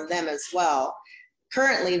focus on them as well.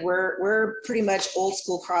 Currently, we're pretty much old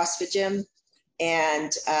school CrossFit gym,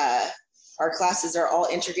 and our classes are all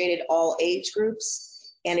integrated, all age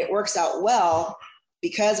groups, and it works out well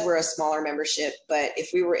because we're a smaller membership. But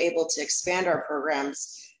if we were able to expand our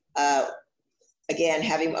programs, again,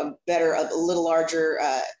 having a little larger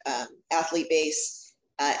athlete base,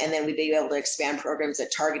 and then we'd be able to expand programs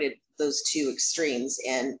that targeted those two extremes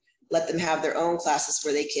and let them have their own classes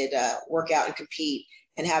where they could work out and compete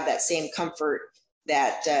and have that same comfort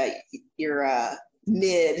that your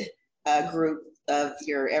mid group of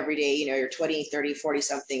your everyday, your 20, 30, 40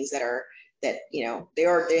 somethings that are that, you know,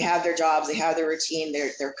 they have their jobs, they have their routine,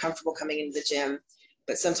 they're comfortable coming into the gym.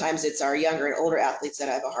 But sometimes it's our younger and older athletes that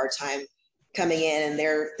have a hard time coming in, and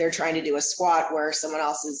they're trying to do a squat where someone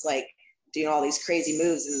else is like doing all these crazy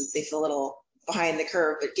moves and they feel a little behind the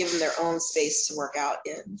curve, but give them their own space to work out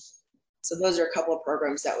in. So those are a couple of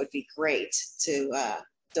programs that would be great to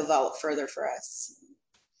develop further for us.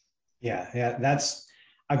 Yeah.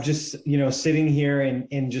 I'm just, you know, sitting here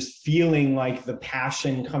and just feeling like the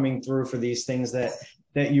passion coming through for these things that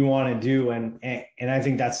you want to do. And I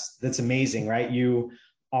think that's amazing, right? You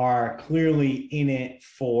are clearly in it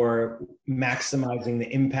for maximizing the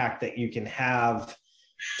impact that you can have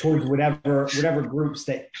towards whatever groups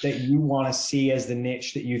that you want to see as the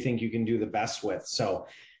niche that you think you can do the best with. So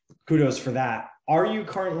kudos for that. Are you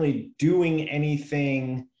currently doing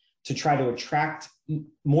anything to try to attract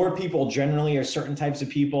more people generally, or certain types of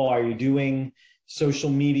people? Are you doing social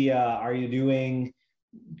media? Are you doing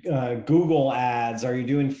Google ads? Are you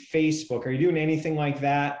doing Facebook? Are you doing anything like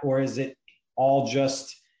that? Or is it all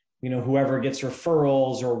just, you know, whoever gets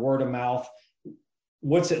referrals or word of mouth?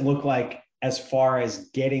 What's it look like as far as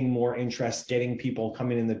getting more interest, getting people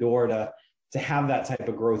coming in the door to have that type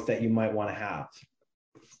of growth that you might want to have?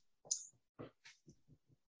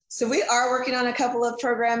 So we are working on a couple of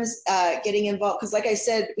programs, getting involved, because like I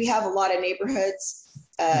said, we have a lot of neighborhoods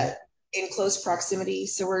in close proximity.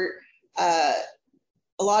 So we're a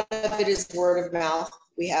lot of it is word of mouth.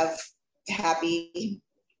 We have happy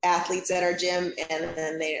athletes at our gym, and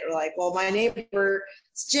then they're like, well, my neighbor's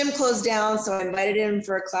gym closed down, so I invited him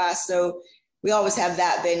for a class. So we always have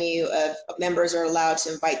that venue of members are allowed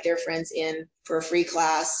to invite their friends in for a free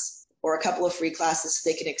class or a couple of free classes so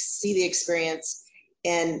they can see the experience.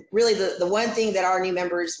 And really the one thing that our new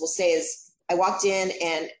members will say is, I walked in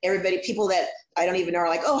and people that I don't even know are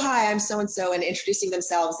like, oh, hi, I'm so-and-so, and introducing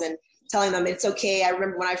themselves and telling them it's okay. I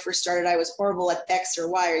remember when I first started, I was horrible at X or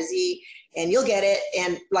Y or Z, and you'll get it.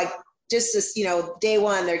 And like just this, you know, day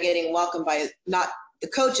one, they're getting welcomed by not the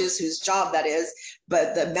coaches whose job that is,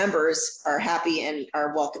 but the members are happy and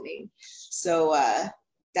are welcoming. So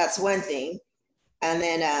that's one thing. And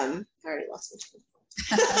then I already lost my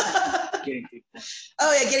Getting people.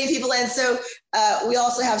 Oh yeah, getting people in. So we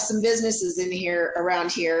also have some businesses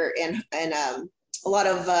around here, and a lot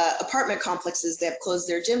of apartment complexes that have closed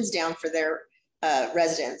their gyms down for their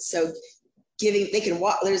residents. So they can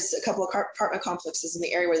walk. There's a couple of apartment complexes in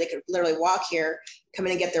the area where they could literally walk here, come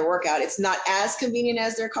in and get their workout. It's not as convenient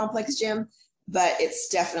as their complex gym, but it's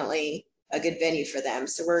definitely a good venue for them.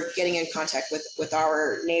 So we're getting in contact with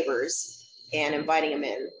our neighbors and inviting them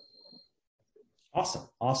in.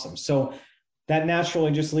 Awesome. So that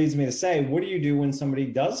naturally just leads me to say, what do you do when somebody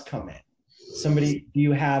does come in? Do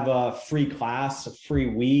you have a free class, a free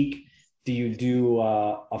week? Do you do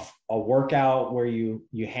a workout where you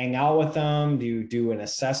hang out with them? Do you do an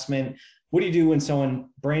assessment? What do you do when someone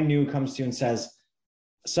brand new comes to you and says,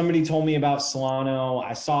 somebody told me about Solano,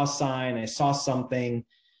 I saw a sign, I saw something,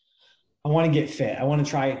 I want to get fit, I want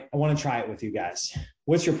to try it with you guys?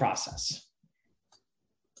 What's your process?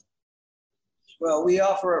 Well, we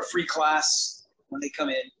offer a free class when they come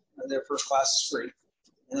in. Their first class is free.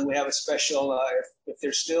 And then we have a special, if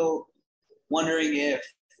they're still wondering if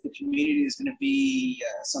the community is going to be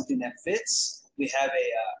something that fits, we have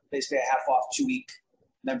basically a half off 2-week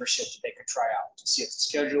membership that they can try out to see if the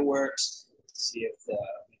schedule works, to see if the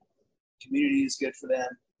community is good for them,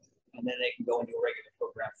 and then they can go into a regular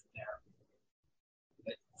program from there.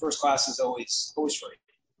 But first class is always free.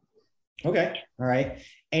 Okay. All right.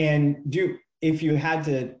 And if you had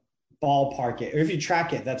to ballpark it, or if you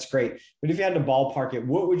track it, that's great. But if you had to ballpark it,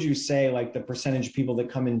 what would you say, like, the percentage of people that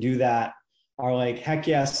come and do that are like, heck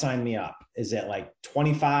yeah, sign me up? Is it like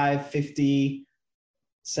 25, 50,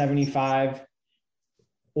 75?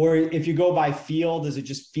 Or if you go by feel, does it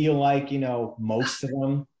just feel like, you know, most of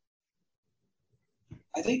them?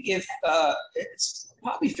 I think if it's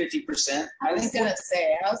probably 50%. I was gonna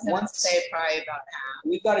say probably about half.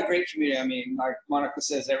 We've got a great community. I mean, like Monica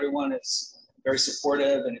says, everyone is very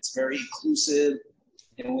supportive and it's very inclusive.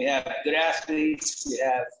 And we have good athletes.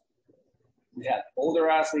 We have older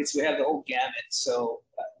athletes. We have the whole gamut. So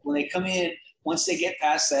when they come in, once they get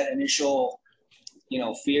past that initial,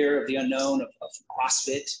 fear of the unknown of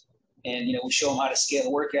CrossFit, and we show them how to scale a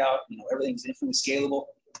workout. Everything's infinitely scalable,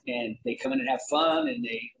 and they come in and have fun, and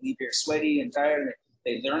they leave here sweaty and tired. And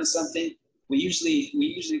they learn something. We usually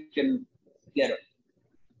can get them.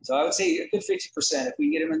 So I would say a good 50%. If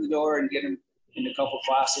we get them in the door and get them in a couple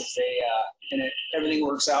classes, everything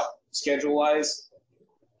works out schedule wise.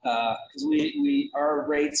 Because our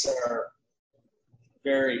rates are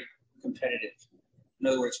very competitive. In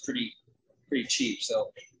other words, pretty cheap.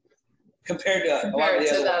 So compared to a lot of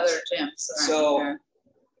the other gyms. So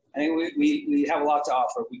I think we have a lot to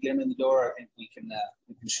offer. If we get them in the door, I think we can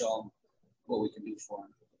show them what we can do for them.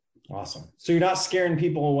 Awesome. So you're not scaring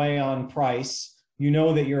people away on price. You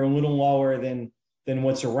know that you're a little lower than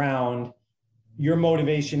what's around. Your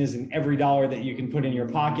motivation isn't every dollar that you can put in your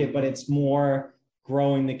pocket, but it's more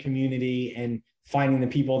growing the community and finding the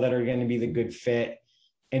people that are going to be the good fit.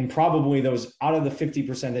 And probably those out of the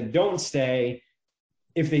 50% that don't stay,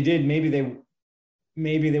 if they did, maybe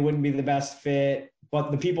they wouldn't be the best fit.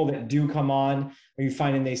 But the people that do come on, are you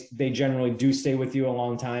finding they generally do stay with you a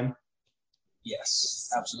long time? Yes,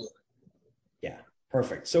 absolutely. Yeah,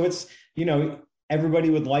 perfect. So it's, everybody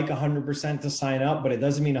would like 100% to sign up, but it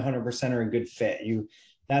doesn't mean 100% are a good fit.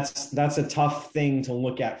 That's a tough thing to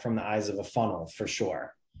look at from the eyes of a funnel, for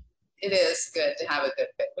sure. It is good to have a good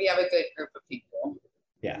fit. We have a good group of people.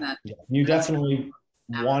 Yeah. You definitely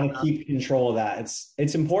want to keep control of that.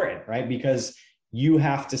 It's important, right? Because you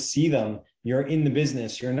have to see them. You're in the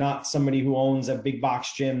business. You're not somebody who owns a big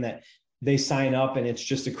box gym that they sign up and it's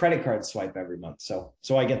just a credit card swipe every month. So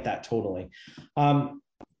I get that totally.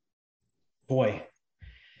 Boy,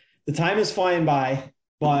 the time is flying by,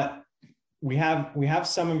 but we have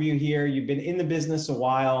some of you here. You've been in the business a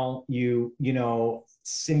while.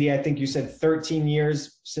 Cindy, I think you said 13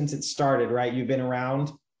 years since it started, right? You've been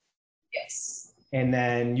around. Yes. And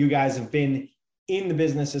then you guys have been in the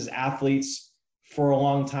business as athletes for a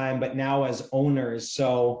long time, but now as owners.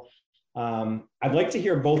 So I'd like to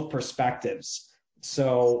hear both perspectives.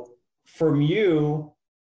 So from you,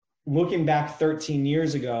 looking back 13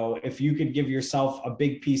 years ago, if you could give yourself a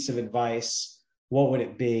big piece of advice, what would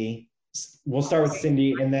it be? We'll start with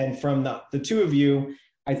Cindy, and then from the two of you,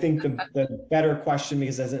 I think the better question,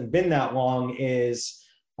 because it hasn't been that long, is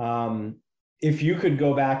if you could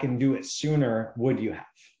go back and do it sooner, would you have?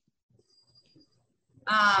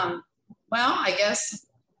 Well, I guess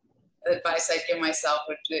the advice I'd give myself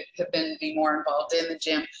would have been to be more involved in the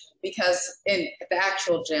gym, because in the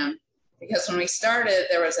actual gym, because when we started,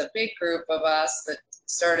 there was a big group of us that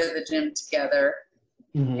started the gym together.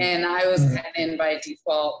 Mm-hmm. And I was kind of in by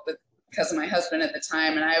default because of my husband at the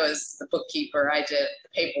time, and I was the bookkeeper. I did the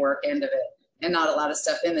paperwork end of it and not a lot of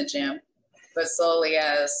stuff in the gym. But slowly,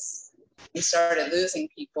 as we started losing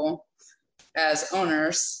people as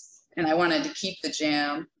owners, and I wanted to keep the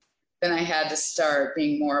gym, then I had to start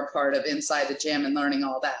being more a part of inside the gym and learning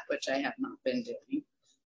all that, which I have not been doing.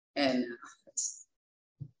 And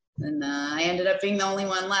I ended up being the only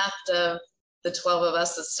one left of the 12 of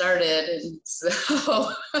us that started. And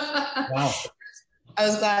so wow. I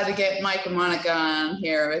was glad to get Mike and Monica on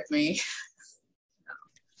here with me.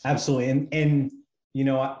 Absolutely. And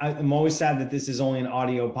I'm always sad that this is only an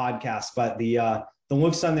audio podcast, but the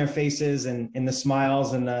looks on their faces and the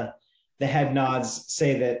smiles and the head nods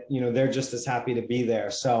say that, they're just as happy to be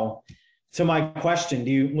there. So to my question,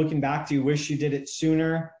 looking back, do you wish you did it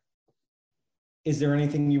sooner? Is there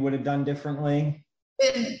anything you would have done differently?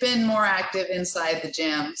 Been more active inside the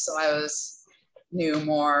gym. So I knew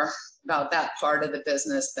more about that part of the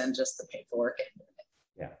business than just the paperwork.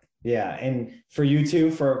 Yeah. And for you two,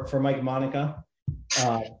 for Mike and Monica,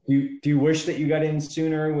 do you wish that you got in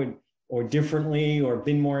sooner or differently or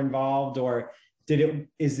been more involved, or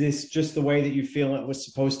is this just the way that you feel it was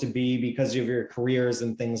supposed to be because of your careers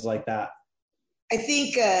and things like that? I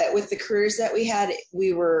think with the careers that we had,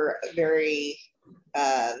 we were very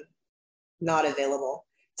not available.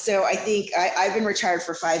 So I think I've been retired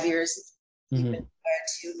for 5 years. Mm-hmm.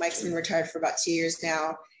 Mike's been retired for about 2 years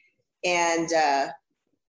now. And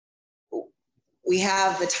we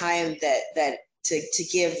have the time that to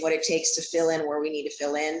give what it takes to fill in where we need to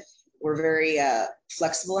fill in. We're very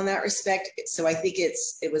flexible in that respect. So I think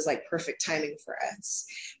it was like perfect timing for us.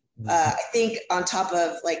 I think on top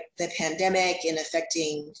of like the pandemic and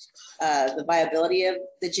affecting the viability of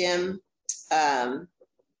the gym,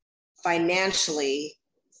 financially,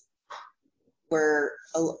 we're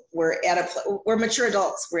mature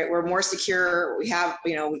adults. We're more secure. We have,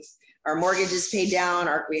 our mortgage is paid down.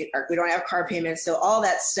 We don't have car payments. So all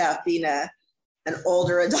that stuff, being an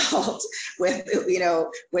older adult with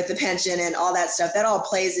the pension and all that stuff, that all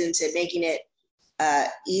plays into making it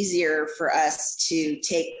easier for us to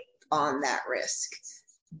take on that risk.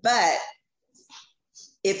 But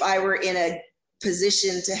if I were in a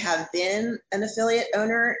position to have been an affiliate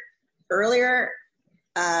owner earlier,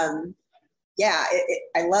 I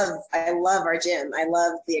love our gym. I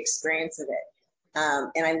love the experience of it.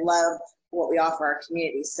 And I love what we offer our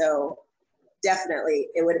community. So definitely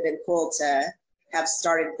it would have been cool to have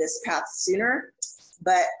started this path sooner.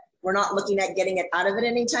 But we're not looking at getting it out of it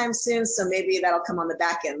anytime soon. So maybe that'll come on the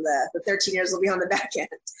back end. The 13 years will be on the back end.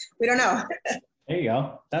 We don't know. There you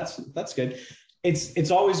go. That's good.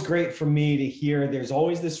 It's always great for me to hear there's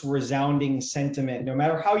always this resounding sentiment, no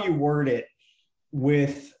matter how you word it,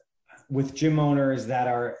 with gym owners that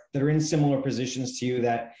are in similar positions to you,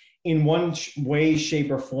 that in one way,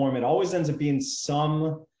 shape, or form, it always ends up being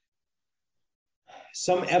some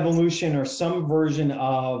evolution or some version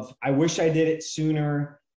of, I wish I did it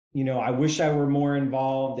sooner. I wish I were more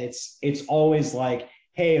involved. It's always like,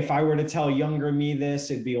 hey, if I were to tell younger me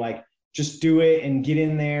this, it'd be like, just do it and get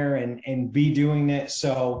in there and be doing it.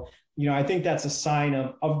 So, I think that's a sign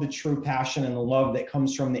of the true passion and the love that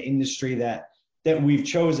comes from the industry that we've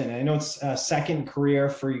chosen. I know it's a second career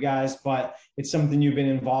for you guys, but it's something you've been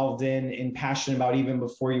involved in and passionate about even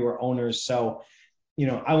before you were owners. So,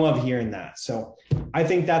 I love hearing that. So I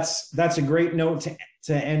think that's a great note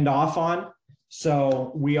to end off on.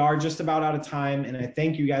 So we are just about out of time, and I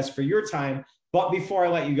thank you guys for your time. But before I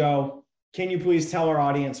let you go, can you please tell our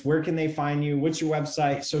audience, where can they find you? What's your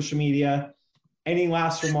website, social media? Any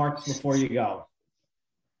last remarks before you go?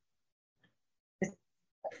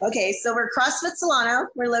 Okay, so we're CrossFit Solano.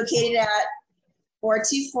 We're located at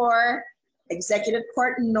 424 Executive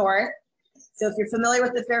Court North. So if you're familiar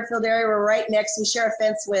with the Fairfield area, we're right next. We share a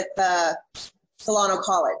fence with Solano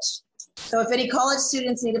College. So if any college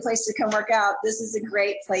students need a place to come work out, this is a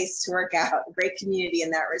great place to work out, a great community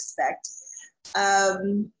in that respect.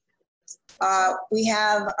 We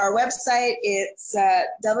have our website. It's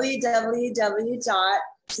www.cfs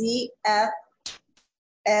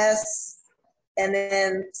and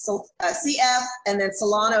then CF and then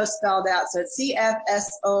Solano spelled out. So it's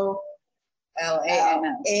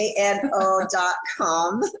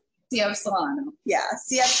CFSOLANO.com. CF Solano. Yeah,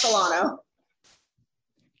 CF Solano.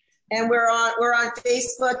 And we're on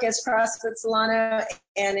Facebook as CrossFit Solano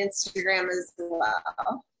and Instagram as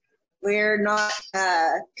well. We're not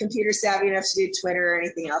computer savvy enough to do Twitter or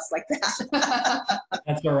anything else like that.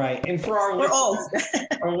 That's all right. And for our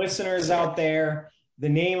listeners out there, the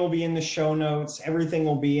name will be in the show notes. Everything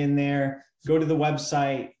will be in there. Go to the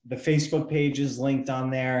website. The Facebook page is linked on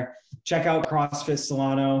there. Check out CrossFit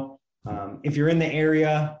Solano. If you're in the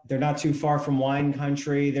area, they're not too far from wine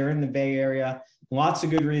country. They're in the Bay Area. Lots of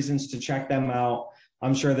good reasons to check them out.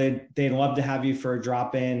 I'm sure they'd love to have you for a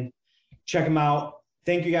drop in. Check them out.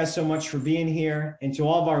 Thank you guys so much for being here. And to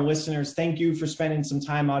all of our listeners, thank you for spending some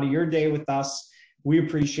time out of your day with us. We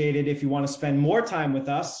appreciate it. If you want to spend more time with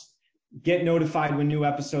us, get notified when new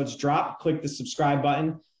episodes drop. Click the subscribe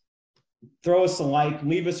button. Throw us a like.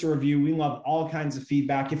 Leave us a review. We love all kinds of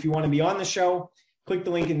feedback. If you want to be on the show, click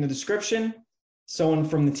the link in the description. Someone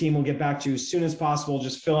from the team will get back to you as soon as possible.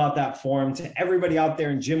 Just fill out that form. To everybody out there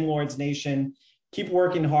in Gym Lords Nation, keep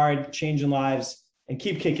working hard, changing lives, and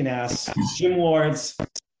keep kicking ass. Gym Lords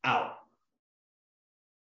out.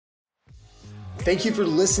 Thank you for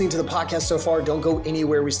listening to the podcast so far. Don't go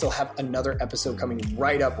anywhere. We still have another episode coming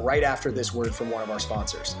right after this word from one of our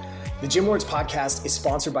sponsors. The Gym Lords podcast is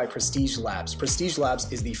sponsored by Prestige Labs. Prestige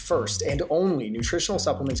Labs is the first and only nutritional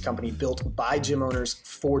supplements company built by gym owners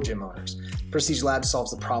for gym owners. Prestige Labs solves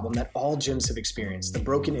the problem that all gyms have experienced: the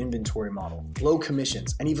broken inventory model, low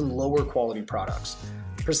commissions, and even lower quality products.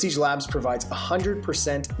 Prestige Labs provides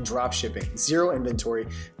 100% drop shipping, zero inventory,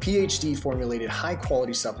 PhD formulated high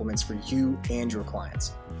quality supplements for you and your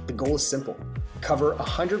clients. The goal is simple: cover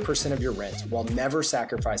 100% of your rent while never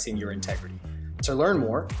sacrificing your integrity. To learn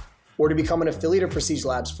more or to become an affiliate of Prestige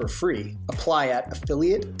Labs for free, apply at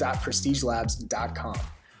affiliate.prestigelabs.com.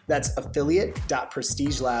 That's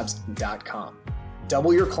affiliate.prestigelabs.com.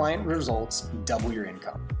 Double your client results, double your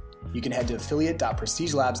income. You can head to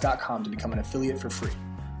affiliate.prestigelabs.com to become an affiliate for free.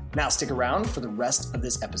 Now stick around for the rest of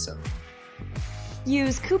this episode.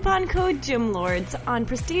 Use coupon code GYMLORDS on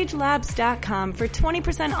prestigelabs.com for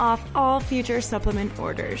 20% off all future supplement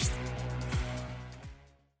orders.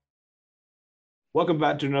 Welcome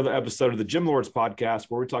back to another episode of the Gym Lords podcast,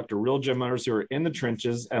 where we talk to real gym owners who are in the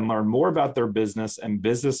trenches and learn more about their business and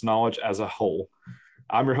business knowledge as a whole.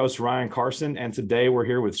 I'm your host, Ryan Carson, and today we're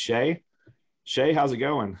here with Shae. Shae, how's it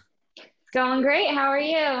going? Going great. How are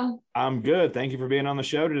you? I'm good. Thank you for being on the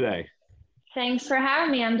show today. Thanks for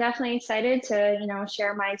having me. I'm definitely excited to,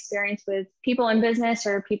 share my experience with people in business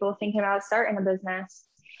or people thinking about starting a business.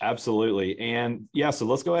 Absolutely. And yeah, so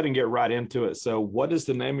let's go ahead and get right into it. So what is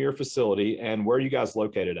the name of your facility and where are you guys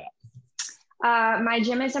located at? My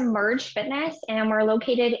gym is Emerge Fitness, and we're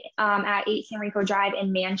located at 8 San Rico Drive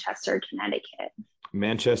in Manchester, Connecticut.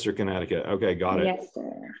 Manchester, Connecticut. Okay, got it. Yes,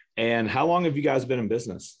 sir. And how long have you guys been in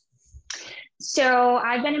business? So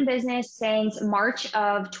I've been in business since March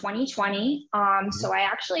of 2020. So I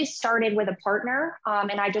actually started with a partner,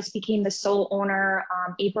 and I just became the sole owner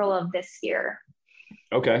April of this year.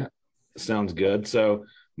 Okay. Sounds good. So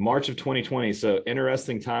March of 2020. So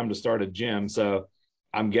interesting time to start a gym. So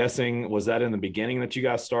I'm guessing, was that in the beginning that you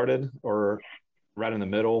guys started, or right in the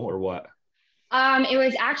middle, or what? It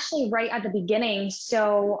was actually right at the beginning.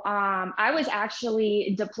 So I was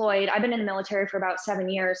actually deployed. I've been in the military for about 7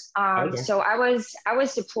 years. Okay. So I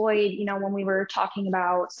was deployed, when we were talking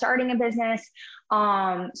about starting a business.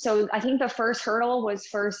 So I think the first hurdle was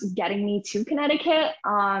first getting me to Connecticut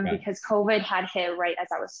because COVID had hit right as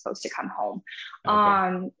I was supposed to come home.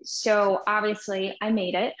 Okay. So obviously I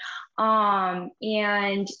made it.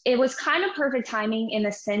 And it was kind of perfect timing in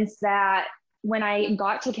the sense that when I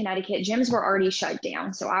got to Connecticut, gyms were already shut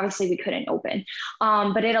down. So obviously we couldn't open.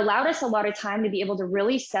 But it allowed us a lot of time to be able to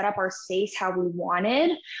really set up our space how we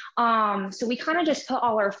wanted. So we kind of just put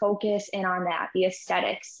all our focus in on that, the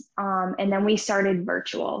aesthetics. And then we started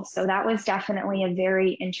virtual. So that was definitely a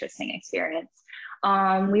very interesting experience.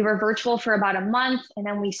 We were virtual for about a month, and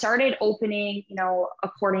then we started opening,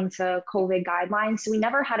 according to COVID guidelines. So we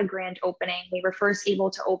never had a grand opening. We were first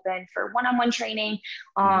able to open for one-on-one training,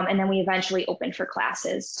 and then we eventually opened for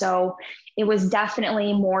classes. So it was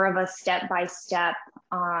definitely more of a step-by-step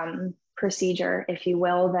procedure, if you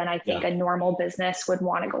will, than I think a normal business would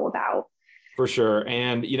want to go about. For sure.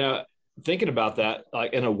 And, thinking about that,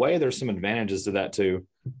 like in a way, there's some advantages to that too.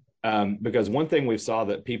 Because one thing we've saw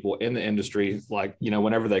that people in the industry, like,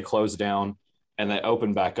 whenever they close down and they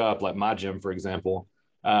open back up, like my gym, for example,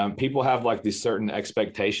 people have like these certain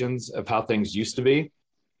expectations of how things used to be.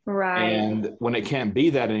 Right. And when it can't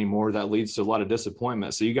be that anymore, that leads to a lot of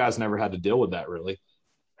disappointment. So you guys never had to deal with that, really.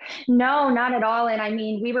 No, not at all. And I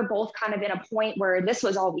mean, we were both kind of in a point where this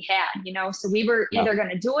was all we had, so we were either going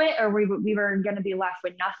to do it or we were going to be left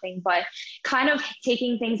with nothing. But kind of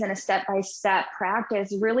taking things in a step-by-step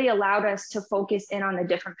practice really allowed us to focus in on the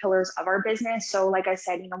different pillars of our business. So like I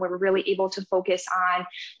said, we were really able to focus on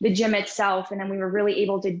the gym itself. And then we were really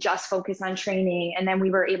able to just focus on training. And then we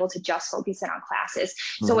were able to just focus in on classes.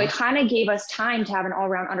 So it kind of gave us time to have an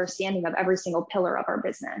all-around understanding of every single pillar of our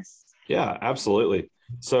business. Yeah, absolutely.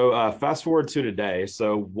 So fast forward to today.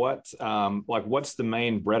 So what's the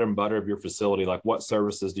main bread and butter of your facility? Like what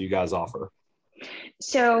services do you guys offer?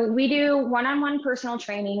 So we do one-on-one personal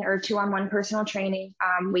training or two-on-one personal training.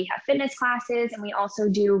 We have fitness classes, and we also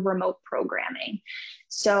do remote programming.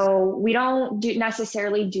 So we don't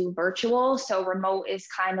necessarily do virtual. So remote is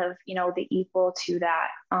kind of, the equal to that.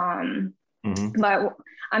 But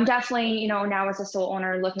I'm definitely, now as a sole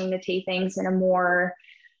owner looking to take things in a more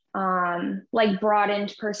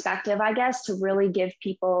broadened perspective, I guess, to really give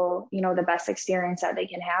people, the best experience that they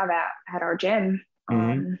can have at our gym.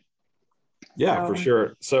 Yeah, for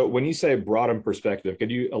sure. So when you say broadened perspective,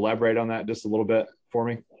 could you elaborate on that just a little bit for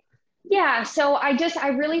me? Yeah. So I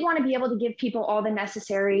really want to be able to give people all the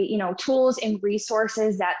necessary, tools and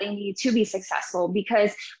resources that they need to be successful,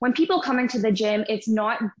 because when people come into the gym,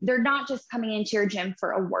 they're not just coming into your gym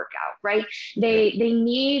for a workout, right? They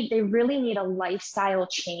really need a lifestyle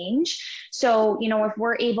change. So, if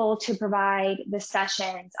we're able to provide the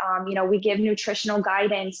sessions, we give nutritional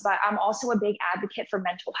guidance, but I'm also a big advocate for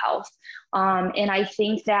mental health. And I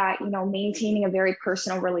think that, maintaining a very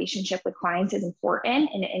personal relationship with clients is important,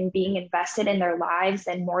 and being invested in their lives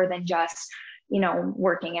and more than just,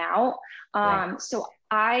 working out. So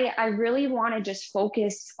I really want to just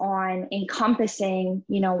focus on encompassing,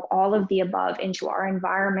 all of the above into our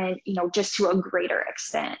environment, just to a greater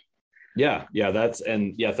extent. Yeah.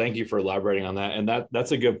 Thank you for elaborating on that. And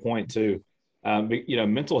that's a good point too.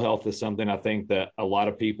 Mental health is something I think that a lot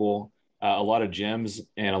of people, a lot of gyms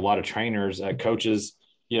and a lot of trainers, coaches,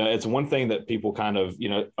 it's one thing that people kind of,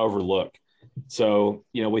 overlook. So,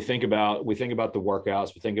 we think about the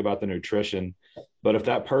workouts, we think about the nutrition, but if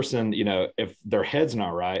that person, if their head's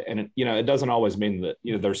not right, and it doesn't always mean that,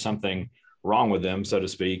 there's something wrong with them, so to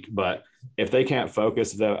speak, but if they can't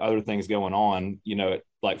focus, the other things going on,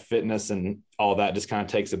 like fitness and all that just kind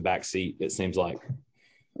of takes a back seat, it seems like.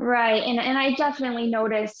 Right. And I definitely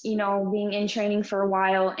noticed, being in training for a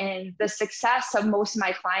while, and the success of most of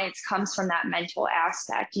my clients comes from that mental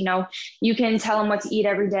aspect. You can tell them what to eat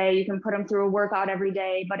every day. You can put them through a workout every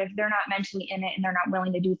day, but if they're not mentally in it and they're not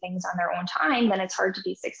willing to do things on their own time, then it's hard to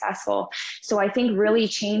be successful. So I think really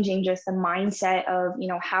changing just the mindset of,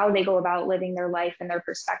 how they go about living their life and their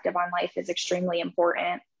perspective on life is extremely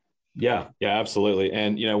important. Yeah, absolutely.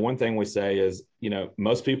 And, one thing we say is,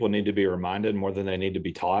 most people need to be reminded more than they need to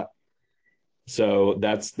be taught. So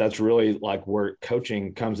that's really like where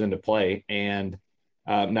coaching comes into play. And,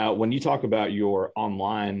 Now, when you talk about your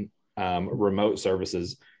online remote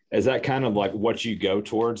services, is that kind of like what you go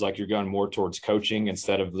towards? Like you're going more towards coaching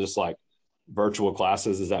instead of just like virtual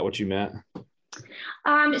classes? Is that what you meant?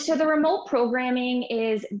 So the remote programming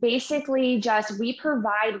is basically just, we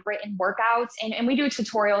provide written workouts and we do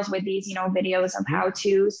tutorials with these, videos of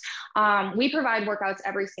how-tos. We provide workouts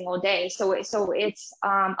every single day. So it's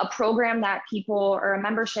a program that people, or a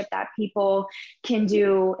membership that people can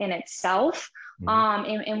do in itself.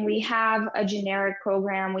 And we have a generic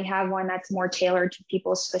program. We have one that's more tailored to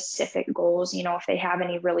people's specific goals, if they have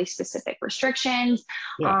any really specific restrictions,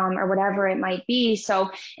 or whatever it might be. So,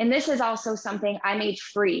 and this is also something I made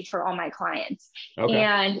free for all my clients. Okay.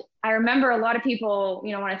 And I remember a lot of people,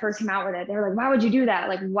 when I first came out with it, they were like, why would you do that?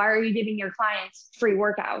 Like, why are you giving your clients free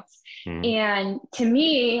workouts? And to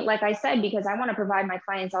me, like I said, because I want to provide my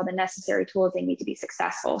clients all the necessary tools they need to be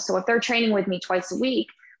successful. So if they're training with me twice a week,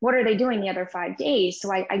 what are they doing the other 5 days?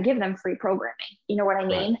 So I give them free programming. You know what I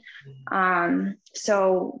mean? Right.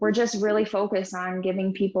 So we're just really focused on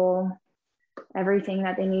giving people everything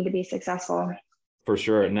that they need to be successful. For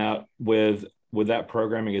sure. Now, with that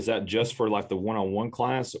programming, is that just for like the one-on-one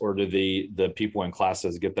class, or do the people in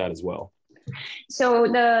classes get that as well? So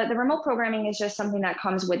the remote programming is just something that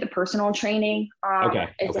comes with the personal training.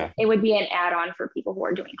 It would be an add-on for people who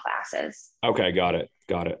are doing classes. Okay. Got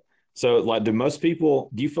it. So like, do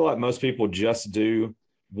you feel like most people just do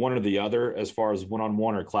one or the other as far as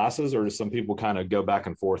one-on-one or classes, or do some people kind of go back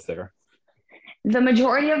and forth there? The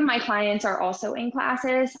majority of my clients are also in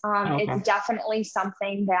classes. It's definitely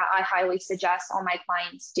something that I highly suggest all my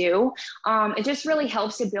clients do. It just really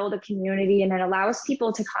helps to build a community, and it allows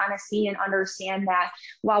people to kind of see and understand that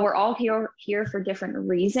while we're all here for different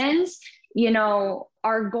reasons,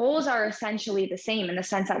 our goals are essentially the same in the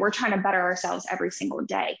sense that we're trying to better ourselves every single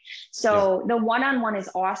day. So the one-on-one is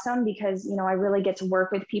awesome because, I really get to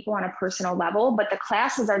work with people on a personal level, but the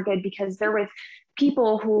classes are good because they're with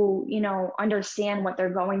people who, understand what they're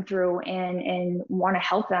going through and want to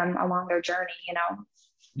help them along their journey,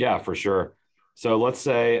 Yeah, for sure. So let's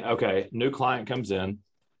say, okay, new client comes in.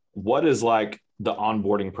 What is like the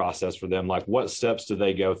onboarding process for them? Like what steps do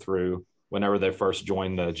they go through whenever they first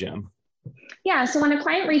join the gym? Yeah. So when a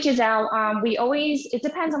client reaches out, it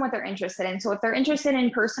depends on what they're interested in. So if they're interested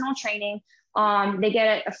in personal training, they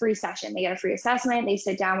get a free session, they get a free assessment, they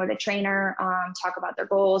sit down with a trainer, talk about their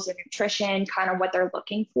goals, their nutrition, kind of what they're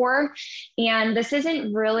looking for. And this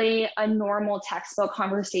isn't really a normal textbook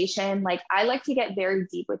conversation. Like I like to get very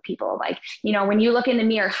deep with people. Like, when you look in the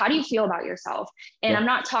mirror, how do you feel about yourself? And I'm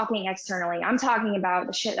not talking externally, I'm talking about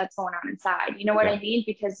the shit that's going on inside. You know what I mean?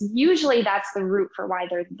 Because usually that's the root for why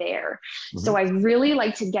they're there. So I really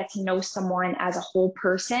like to get to know someone as a whole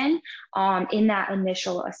person, in that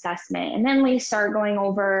initial assessment. And then we start going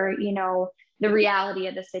over, the reality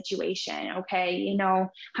of the situation. Okay.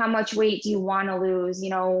 How much weight do you want to lose?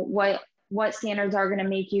 What standards are going to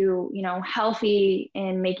make you, healthy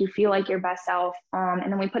and make you feel like your best self.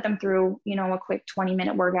 And then we put them through, a quick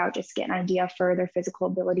 20-minute workout, just to get an idea for their physical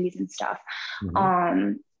abilities and stuff.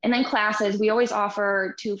 And then classes, we always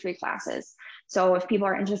offer 2 free classes. So if people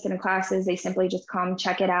are interested in classes, they simply just come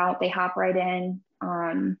check it out. They hop right in.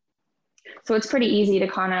 So it's pretty easy to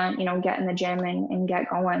kind of, get in the gym and get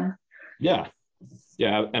going. Yeah.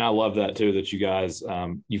 Yeah. And I love that too, that you guys,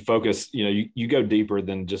 you focus, you go deeper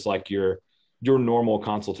than just like your normal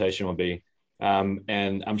consultation would be.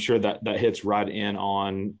 And I'm sure that hits right in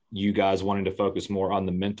on you guys wanting to focus more on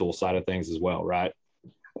the mental side of things as well, right?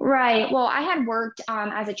 Right. Well, I had worked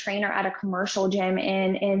as a trainer at a commercial gym,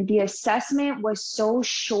 and the assessment was so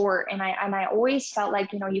short. And I always felt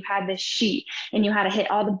like, you had this sheet and you had to hit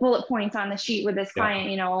all the bullet points on the sheet with this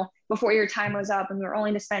client, before your time was up, and you were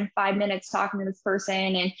only to spend 5 minutes talking to this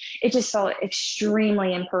person. And it just felt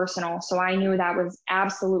extremely impersonal. So I knew that was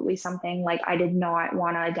absolutely something like I did not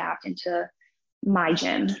want to adapt into my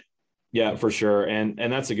gym. Yeah, for sure. And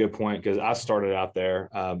that's a good point, because I started out there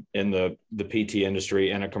in the PT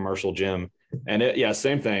industry in a commercial gym. And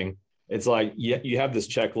same thing. It's like you have this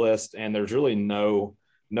checklist and there's really no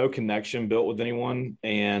connection built with anyone.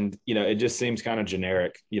 And, it just seems kind of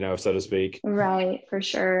generic, so to speak. Right, for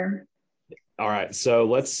sure. All right. So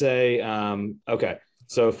let's say, okay.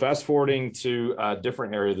 So fast forwarding to a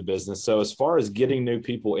different area of the business. So as far as getting new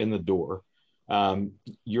people in the door,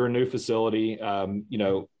 you're a new facility,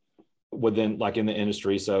 within like in the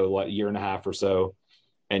industry, so like a year and a half or so,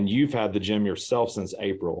 and you've had the gym yourself since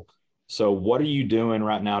April. So what are you doing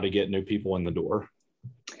right now to get new people in the door?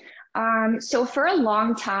 So for a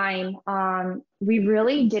long time, we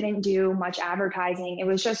really didn't do much advertising. It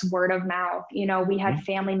was just word of mouth. We had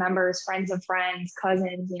family members, friends of friends,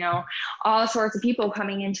 cousins, all sorts of people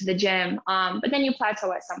coming into the gym. But then you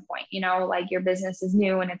plateau at some point, like your business is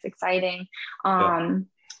new and it's exciting.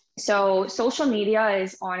 So social media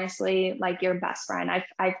is honestly like your best friend.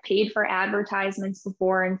 I've paid for advertisements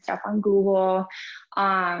before and stuff on Google.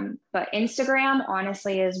 But Instagram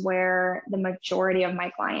honestly is where the majority of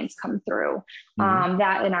my clients come through,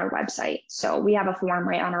 that in our website. So we have a form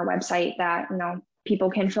right on our website that,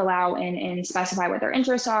 people can fill out and specify what their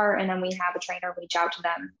interests are. And then we have a trainer reach out to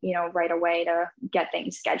them, right away to get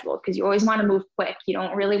things scheduled. Because you always want to move quick. You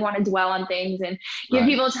don't really want to dwell on things and give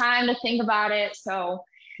people time to think about it. So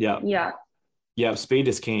yeah, speed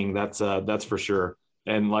is king. That's for sure.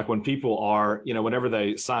 And like when people are, whenever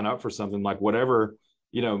they sign up for something, like whatever,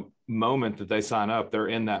 moment that they sign up, they're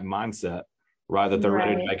in that mindset, right? That they're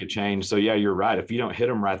ready to make a change. So yeah, you're right. If you don't hit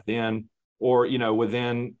them right then, or,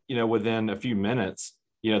 within a few minutes,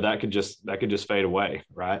 that could just fade away.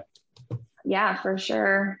 Right. Yeah, for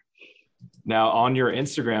sure. Now on your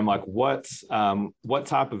Instagram, like what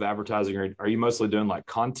type of advertising are you mostly doing, like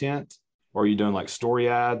content? Or are you doing like story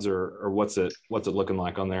ads or what's it looking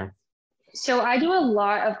like on there? So I do a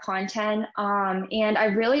lot of content, and I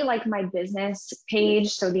really like my business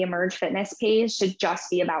page. So the Emerge Fitness page should just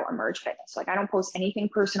be about Emerge Fitness. Like I don't post anything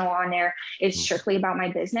personal on there. It's strictly about my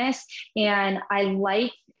business. And I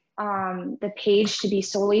like the page to be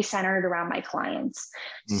solely centered around my clients.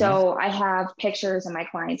 So I have pictures of my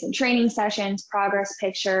clients in training sessions, progress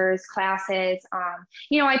pictures, classes.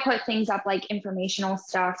 I put things up like informational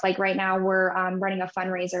stuff. Like right now we're running a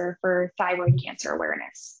fundraiser for thyroid cancer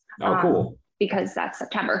awareness. Oh, cool. Because that's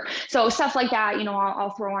September. So stuff like that,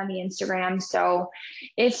 I'll throw on the Instagram. So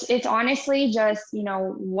it's honestly just,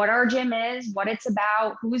 what our gym is, what it's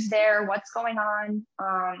about, who's there, what's going on.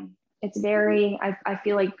 It's very, I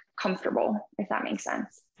feel like comfortable, if that makes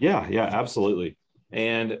sense. Yeah, absolutely.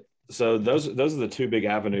 And so those are the two big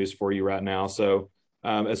avenues for you right now. So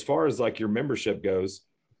as far as like your membership goes,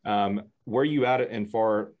 where are you at in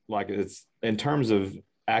far, like it's in terms of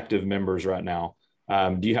active members right now?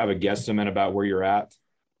 Do you have a guesstimate about where you're at?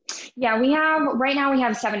 Yeah, right now we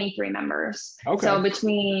have 73 members. Okay. So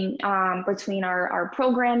between our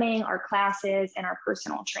programming, our classes, and our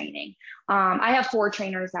personal training, I have 4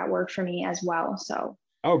 trainers that work for me as well. So.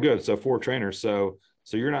 Oh, good. So 4 trainers. So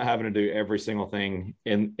you're not having to do every single thing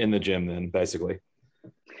in the gym then, basically.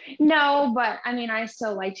 No, but I mean, I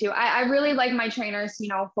still like to. I really like my trainers,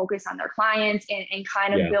 focus on their clients and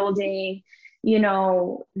kind of building,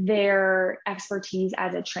 their expertise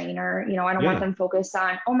as a trainer. I don't want them focused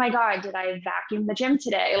on, oh my God, did I vacuum the gym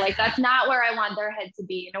today? Like, that's not where I want their head to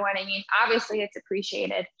be. You know what I mean? Obviously it's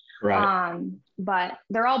appreciated. Right. But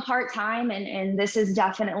they're all part-time and this is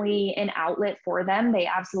definitely an outlet for them. They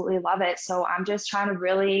absolutely love it. So I'm just trying to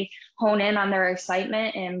really hone in on their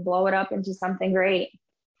excitement and blow it up into something great.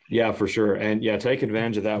 Yeah, for sure. And take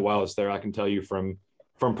advantage of that while it's there. I can tell you from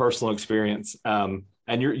personal experience.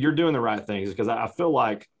 And you're doing the right things, because I feel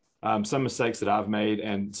like some mistakes that I've made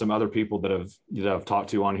and some other people that I've talked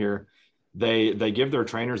to on here, they give their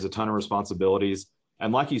trainers a ton of responsibilities.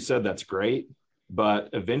 And like you said, that's great. But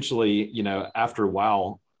eventually, after a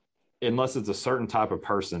while, unless it's a certain type of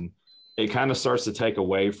person, it kind of starts to take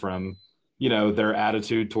away from, their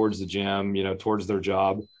attitude towards the gym, towards their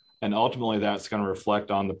job. And ultimately that's going to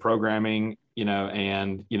reflect on the programming,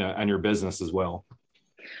 and your business as well.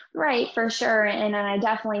 Right, for sure. And I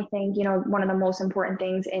definitely think, one of the most important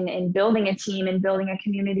things in building a team and building a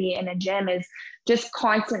community in a gym is just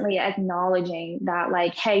constantly acknowledging that,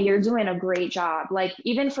 like, hey, you're doing a great job. Like,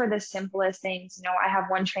 even for the simplest things, I have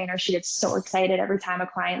one trainer, she gets so excited every time a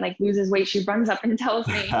client like loses weight, she runs up and tells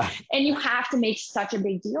me, and you have to make such a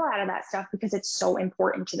big deal out of that stuff because it's so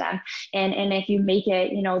important to them. And if you make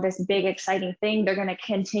it, this big, exciting thing, they're going to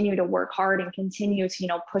continue to work hard and continue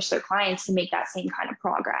to, push their clients to make that same kind of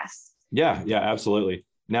progress. Yeah, absolutely.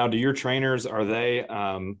 Now, do your trainers, are they,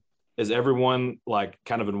 is everyone like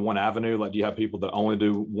kind of in one avenue? Like, do you have people that only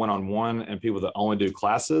do one-on-one and people that only do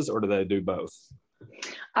classes, or do they do both?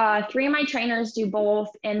 3 of my trainers do both.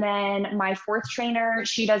 And then my 4th trainer,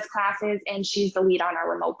 she does classes and she's the lead on our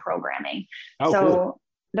remote programming. Oh, so cool.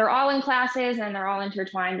 They're all in classes and they're all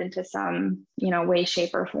intertwined into some, way,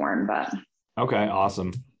 shape, or form. But okay,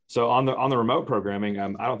 awesome. So on the remote programming,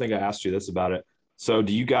 I don't think I asked you this about it. So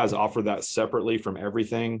do you guys offer that separately from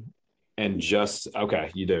everything? And just,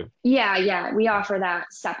 okay, you do. Yeah. We offer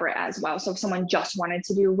that separate as well. So if someone just wanted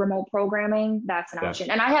to do remote programming, that's an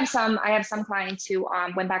option. And I have some clients who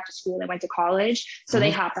went back to school, they went to college. So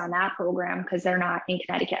they hopped on that program because they're not in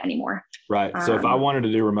Connecticut anymore. Right. So if I wanted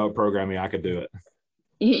to do remote programming, I could do it.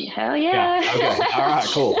 Hell yeah. Okay. All right,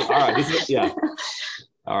 cool. All right.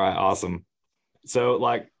 All right. Awesome. So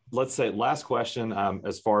like, let's say last question,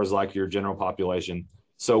 as far as like your general population.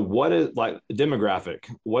 So what is like demographic?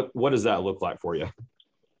 What does that look like for you?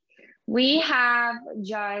 We have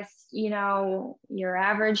just, your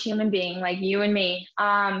average human being like you and me.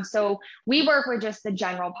 So we work with just the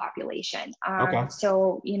general population. Okay.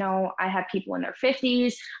 So, I have people in their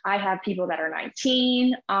 50s. I have people that are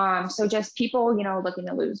 19. So just people, looking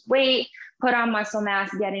to lose weight, put on muscle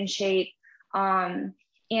mass, get in shape.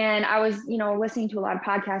 And I was, listening to a lot of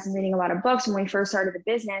podcasts and reading a lot of books when we first started the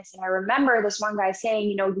business. And I remember this one guy saying,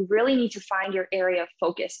 you really need to find your area of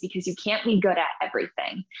focus because you can't be good at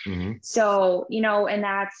everything. Mm-hmm. So, and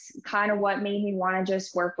that's kind of what made me want to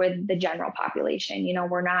just work with the general population.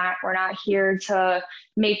 We're not here to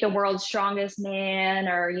make the world's strongest man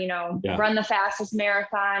or, run the fastest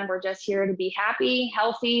marathon. We're just here to be happy,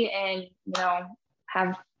 healthy, and,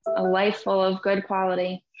 have a life full of good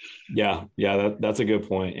quality. Yeah, that's a good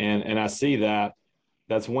point. And I see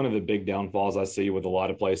that's one of the big downfalls I see with a lot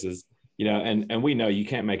of places, and we know you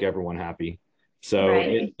can't make everyone happy. So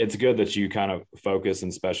right. It's good that you kind of focus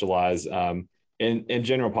and specialize in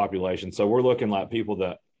general population. So we're looking at people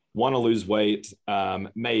that want to lose weight,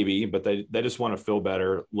 maybe, but they just want to feel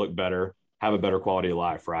better, look better, have a better quality of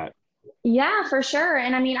life, right? Yeah, for sure.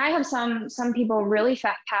 And I mean, I have some people really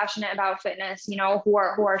passionate about fitness, who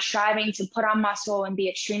are striving to put on muscle and be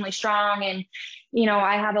extremely strong. And,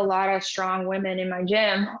 I have a lot of strong women in my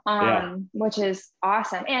gym, which is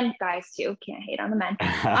awesome. And guys too, can't hate on the men.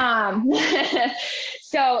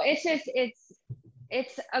 So it's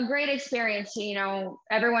a great experience.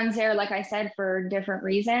 Everyone's there, like I said, for different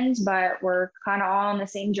reasons, but we're kind of all on the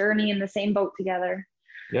same journey in the same boat together.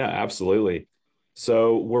 Yeah, absolutely.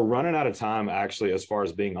 So we're running out of time, actually, as far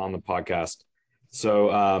as being on the podcast.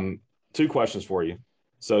 So 2 questions for you.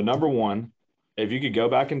 So number one, if you could go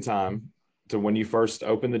back in time to when you first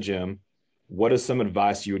opened the gym, what is some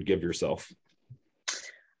advice you would give yourself?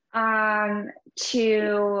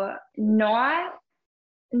 To not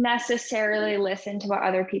necessarily listen to what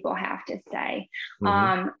other people have to say.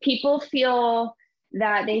 Mm-hmm. People feel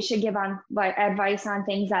that they should give advice on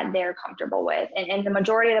things that they're comfortable with. And the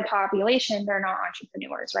majority of the population, they're not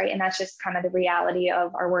entrepreneurs, right? And that's just kind of the reality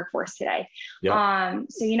of our workforce today. Yep.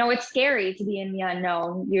 So, it's scary to be in the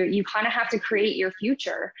unknown. You kind of have to create your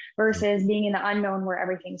future versus being in the unknown where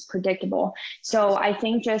everything's predictable. So I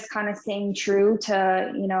think just kind of staying true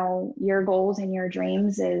to, your goals and your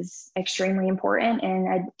dreams is extremely important.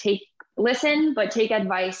 And listen, but take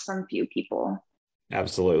advice from few people.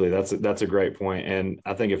 Absolutely. That's a great point. And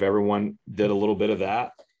I think if everyone did a little bit of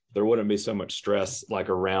that, there wouldn't be so much stress like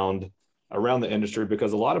around the industry,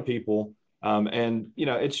 because a lot of people, and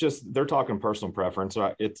it's just, they're talking personal preference,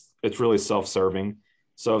 right? It's really self-serving.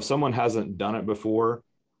 So if someone hasn't done it before,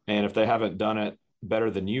 and if they haven't done it better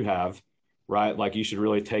than you have, right? Like you should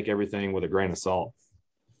really take everything with a grain of salt.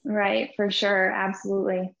 Right. For sure.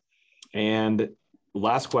 Absolutely. And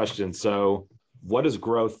last question. So what does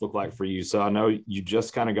growth look like for you? So I know you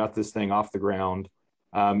just kind of got this thing off the ground.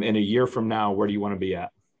 In a year from now, where do you want to be at?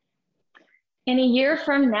 In a year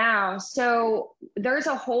from now, so there's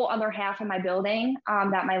a whole other half of my building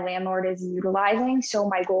that my landlord is utilizing. So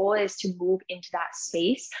my goal is to move into that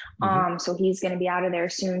space. So he's going to be out of there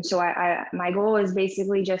soon. So my goal is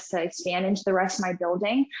basically just to expand into the rest of my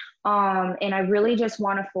building. And I really just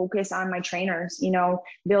want to focus on my trainers,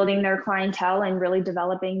 building their clientele and really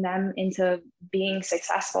developing them into being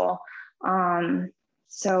successful.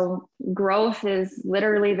 So growth is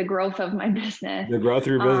literally the growth of my business. The growth of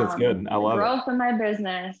your business. Good. I love it. Growth of my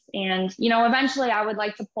business. And, eventually I would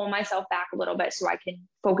like to pull myself back a little bit so I can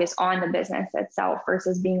focus on the business itself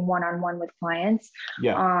versus being one-on-one with clients.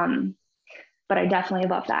 Yeah. But I definitely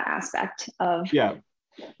love that aspect of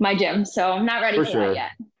my gym. So I'm not ready for that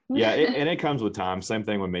yet. Yeah. And it comes with time. Same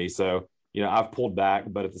thing with me. So, I've pulled back,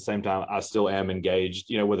 but at the same time, I still am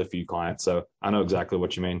engaged, with a few clients. So I know exactly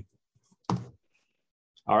what you mean.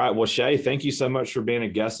 All right. Well, Shae, thank you so much for being a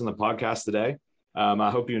guest on the podcast today.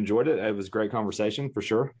 I hope you enjoyed it. It was a great conversation for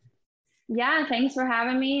sure. Yeah. Thanks for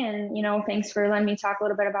having me. And, thanks for letting me talk a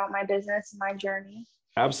little bit about my business and my journey.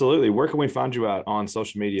 Absolutely. Where can we find you at on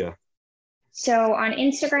social media? So on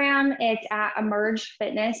Instagram, it's at Emerge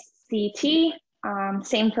Fitness CT.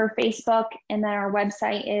 Same for Facebook. And then our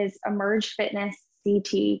website is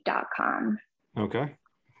emergefitnessct.com. Okay.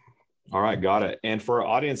 All right, got it. And for our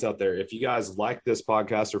audience out there, if you guys like this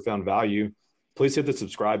podcast or found value, please hit the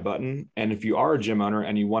subscribe button. And if you are a gym owner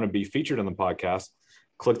and you want to be featured on the podcast,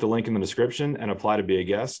 click the link in the description and apply to be a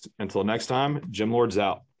guest. Until next time, Gym Lords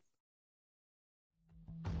out.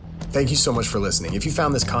 Thank you so much for listening. If you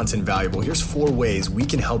found this content valuable, here's 4 ways we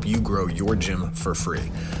can help you grow your gym for free.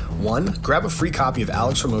 1, grab a free copy of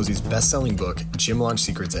Alex Hormozi's best-selling book, Gym Launch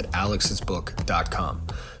Secrets, at alexsbook.com.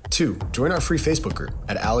 2, join our free Facebook group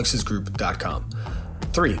at alexsgroup.com.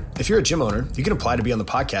 3, if you're a gym owner, you can apply to be on the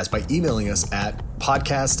podcast by emailing us at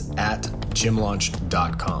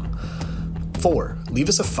podcast@gymlaunch.com. 4, leave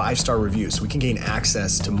us a 5-star review so we can gain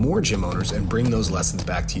access to more gym owners and bring those lessons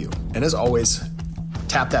back to you. And as always,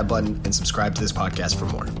 tap that button and subscribe to this podcast for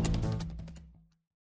more.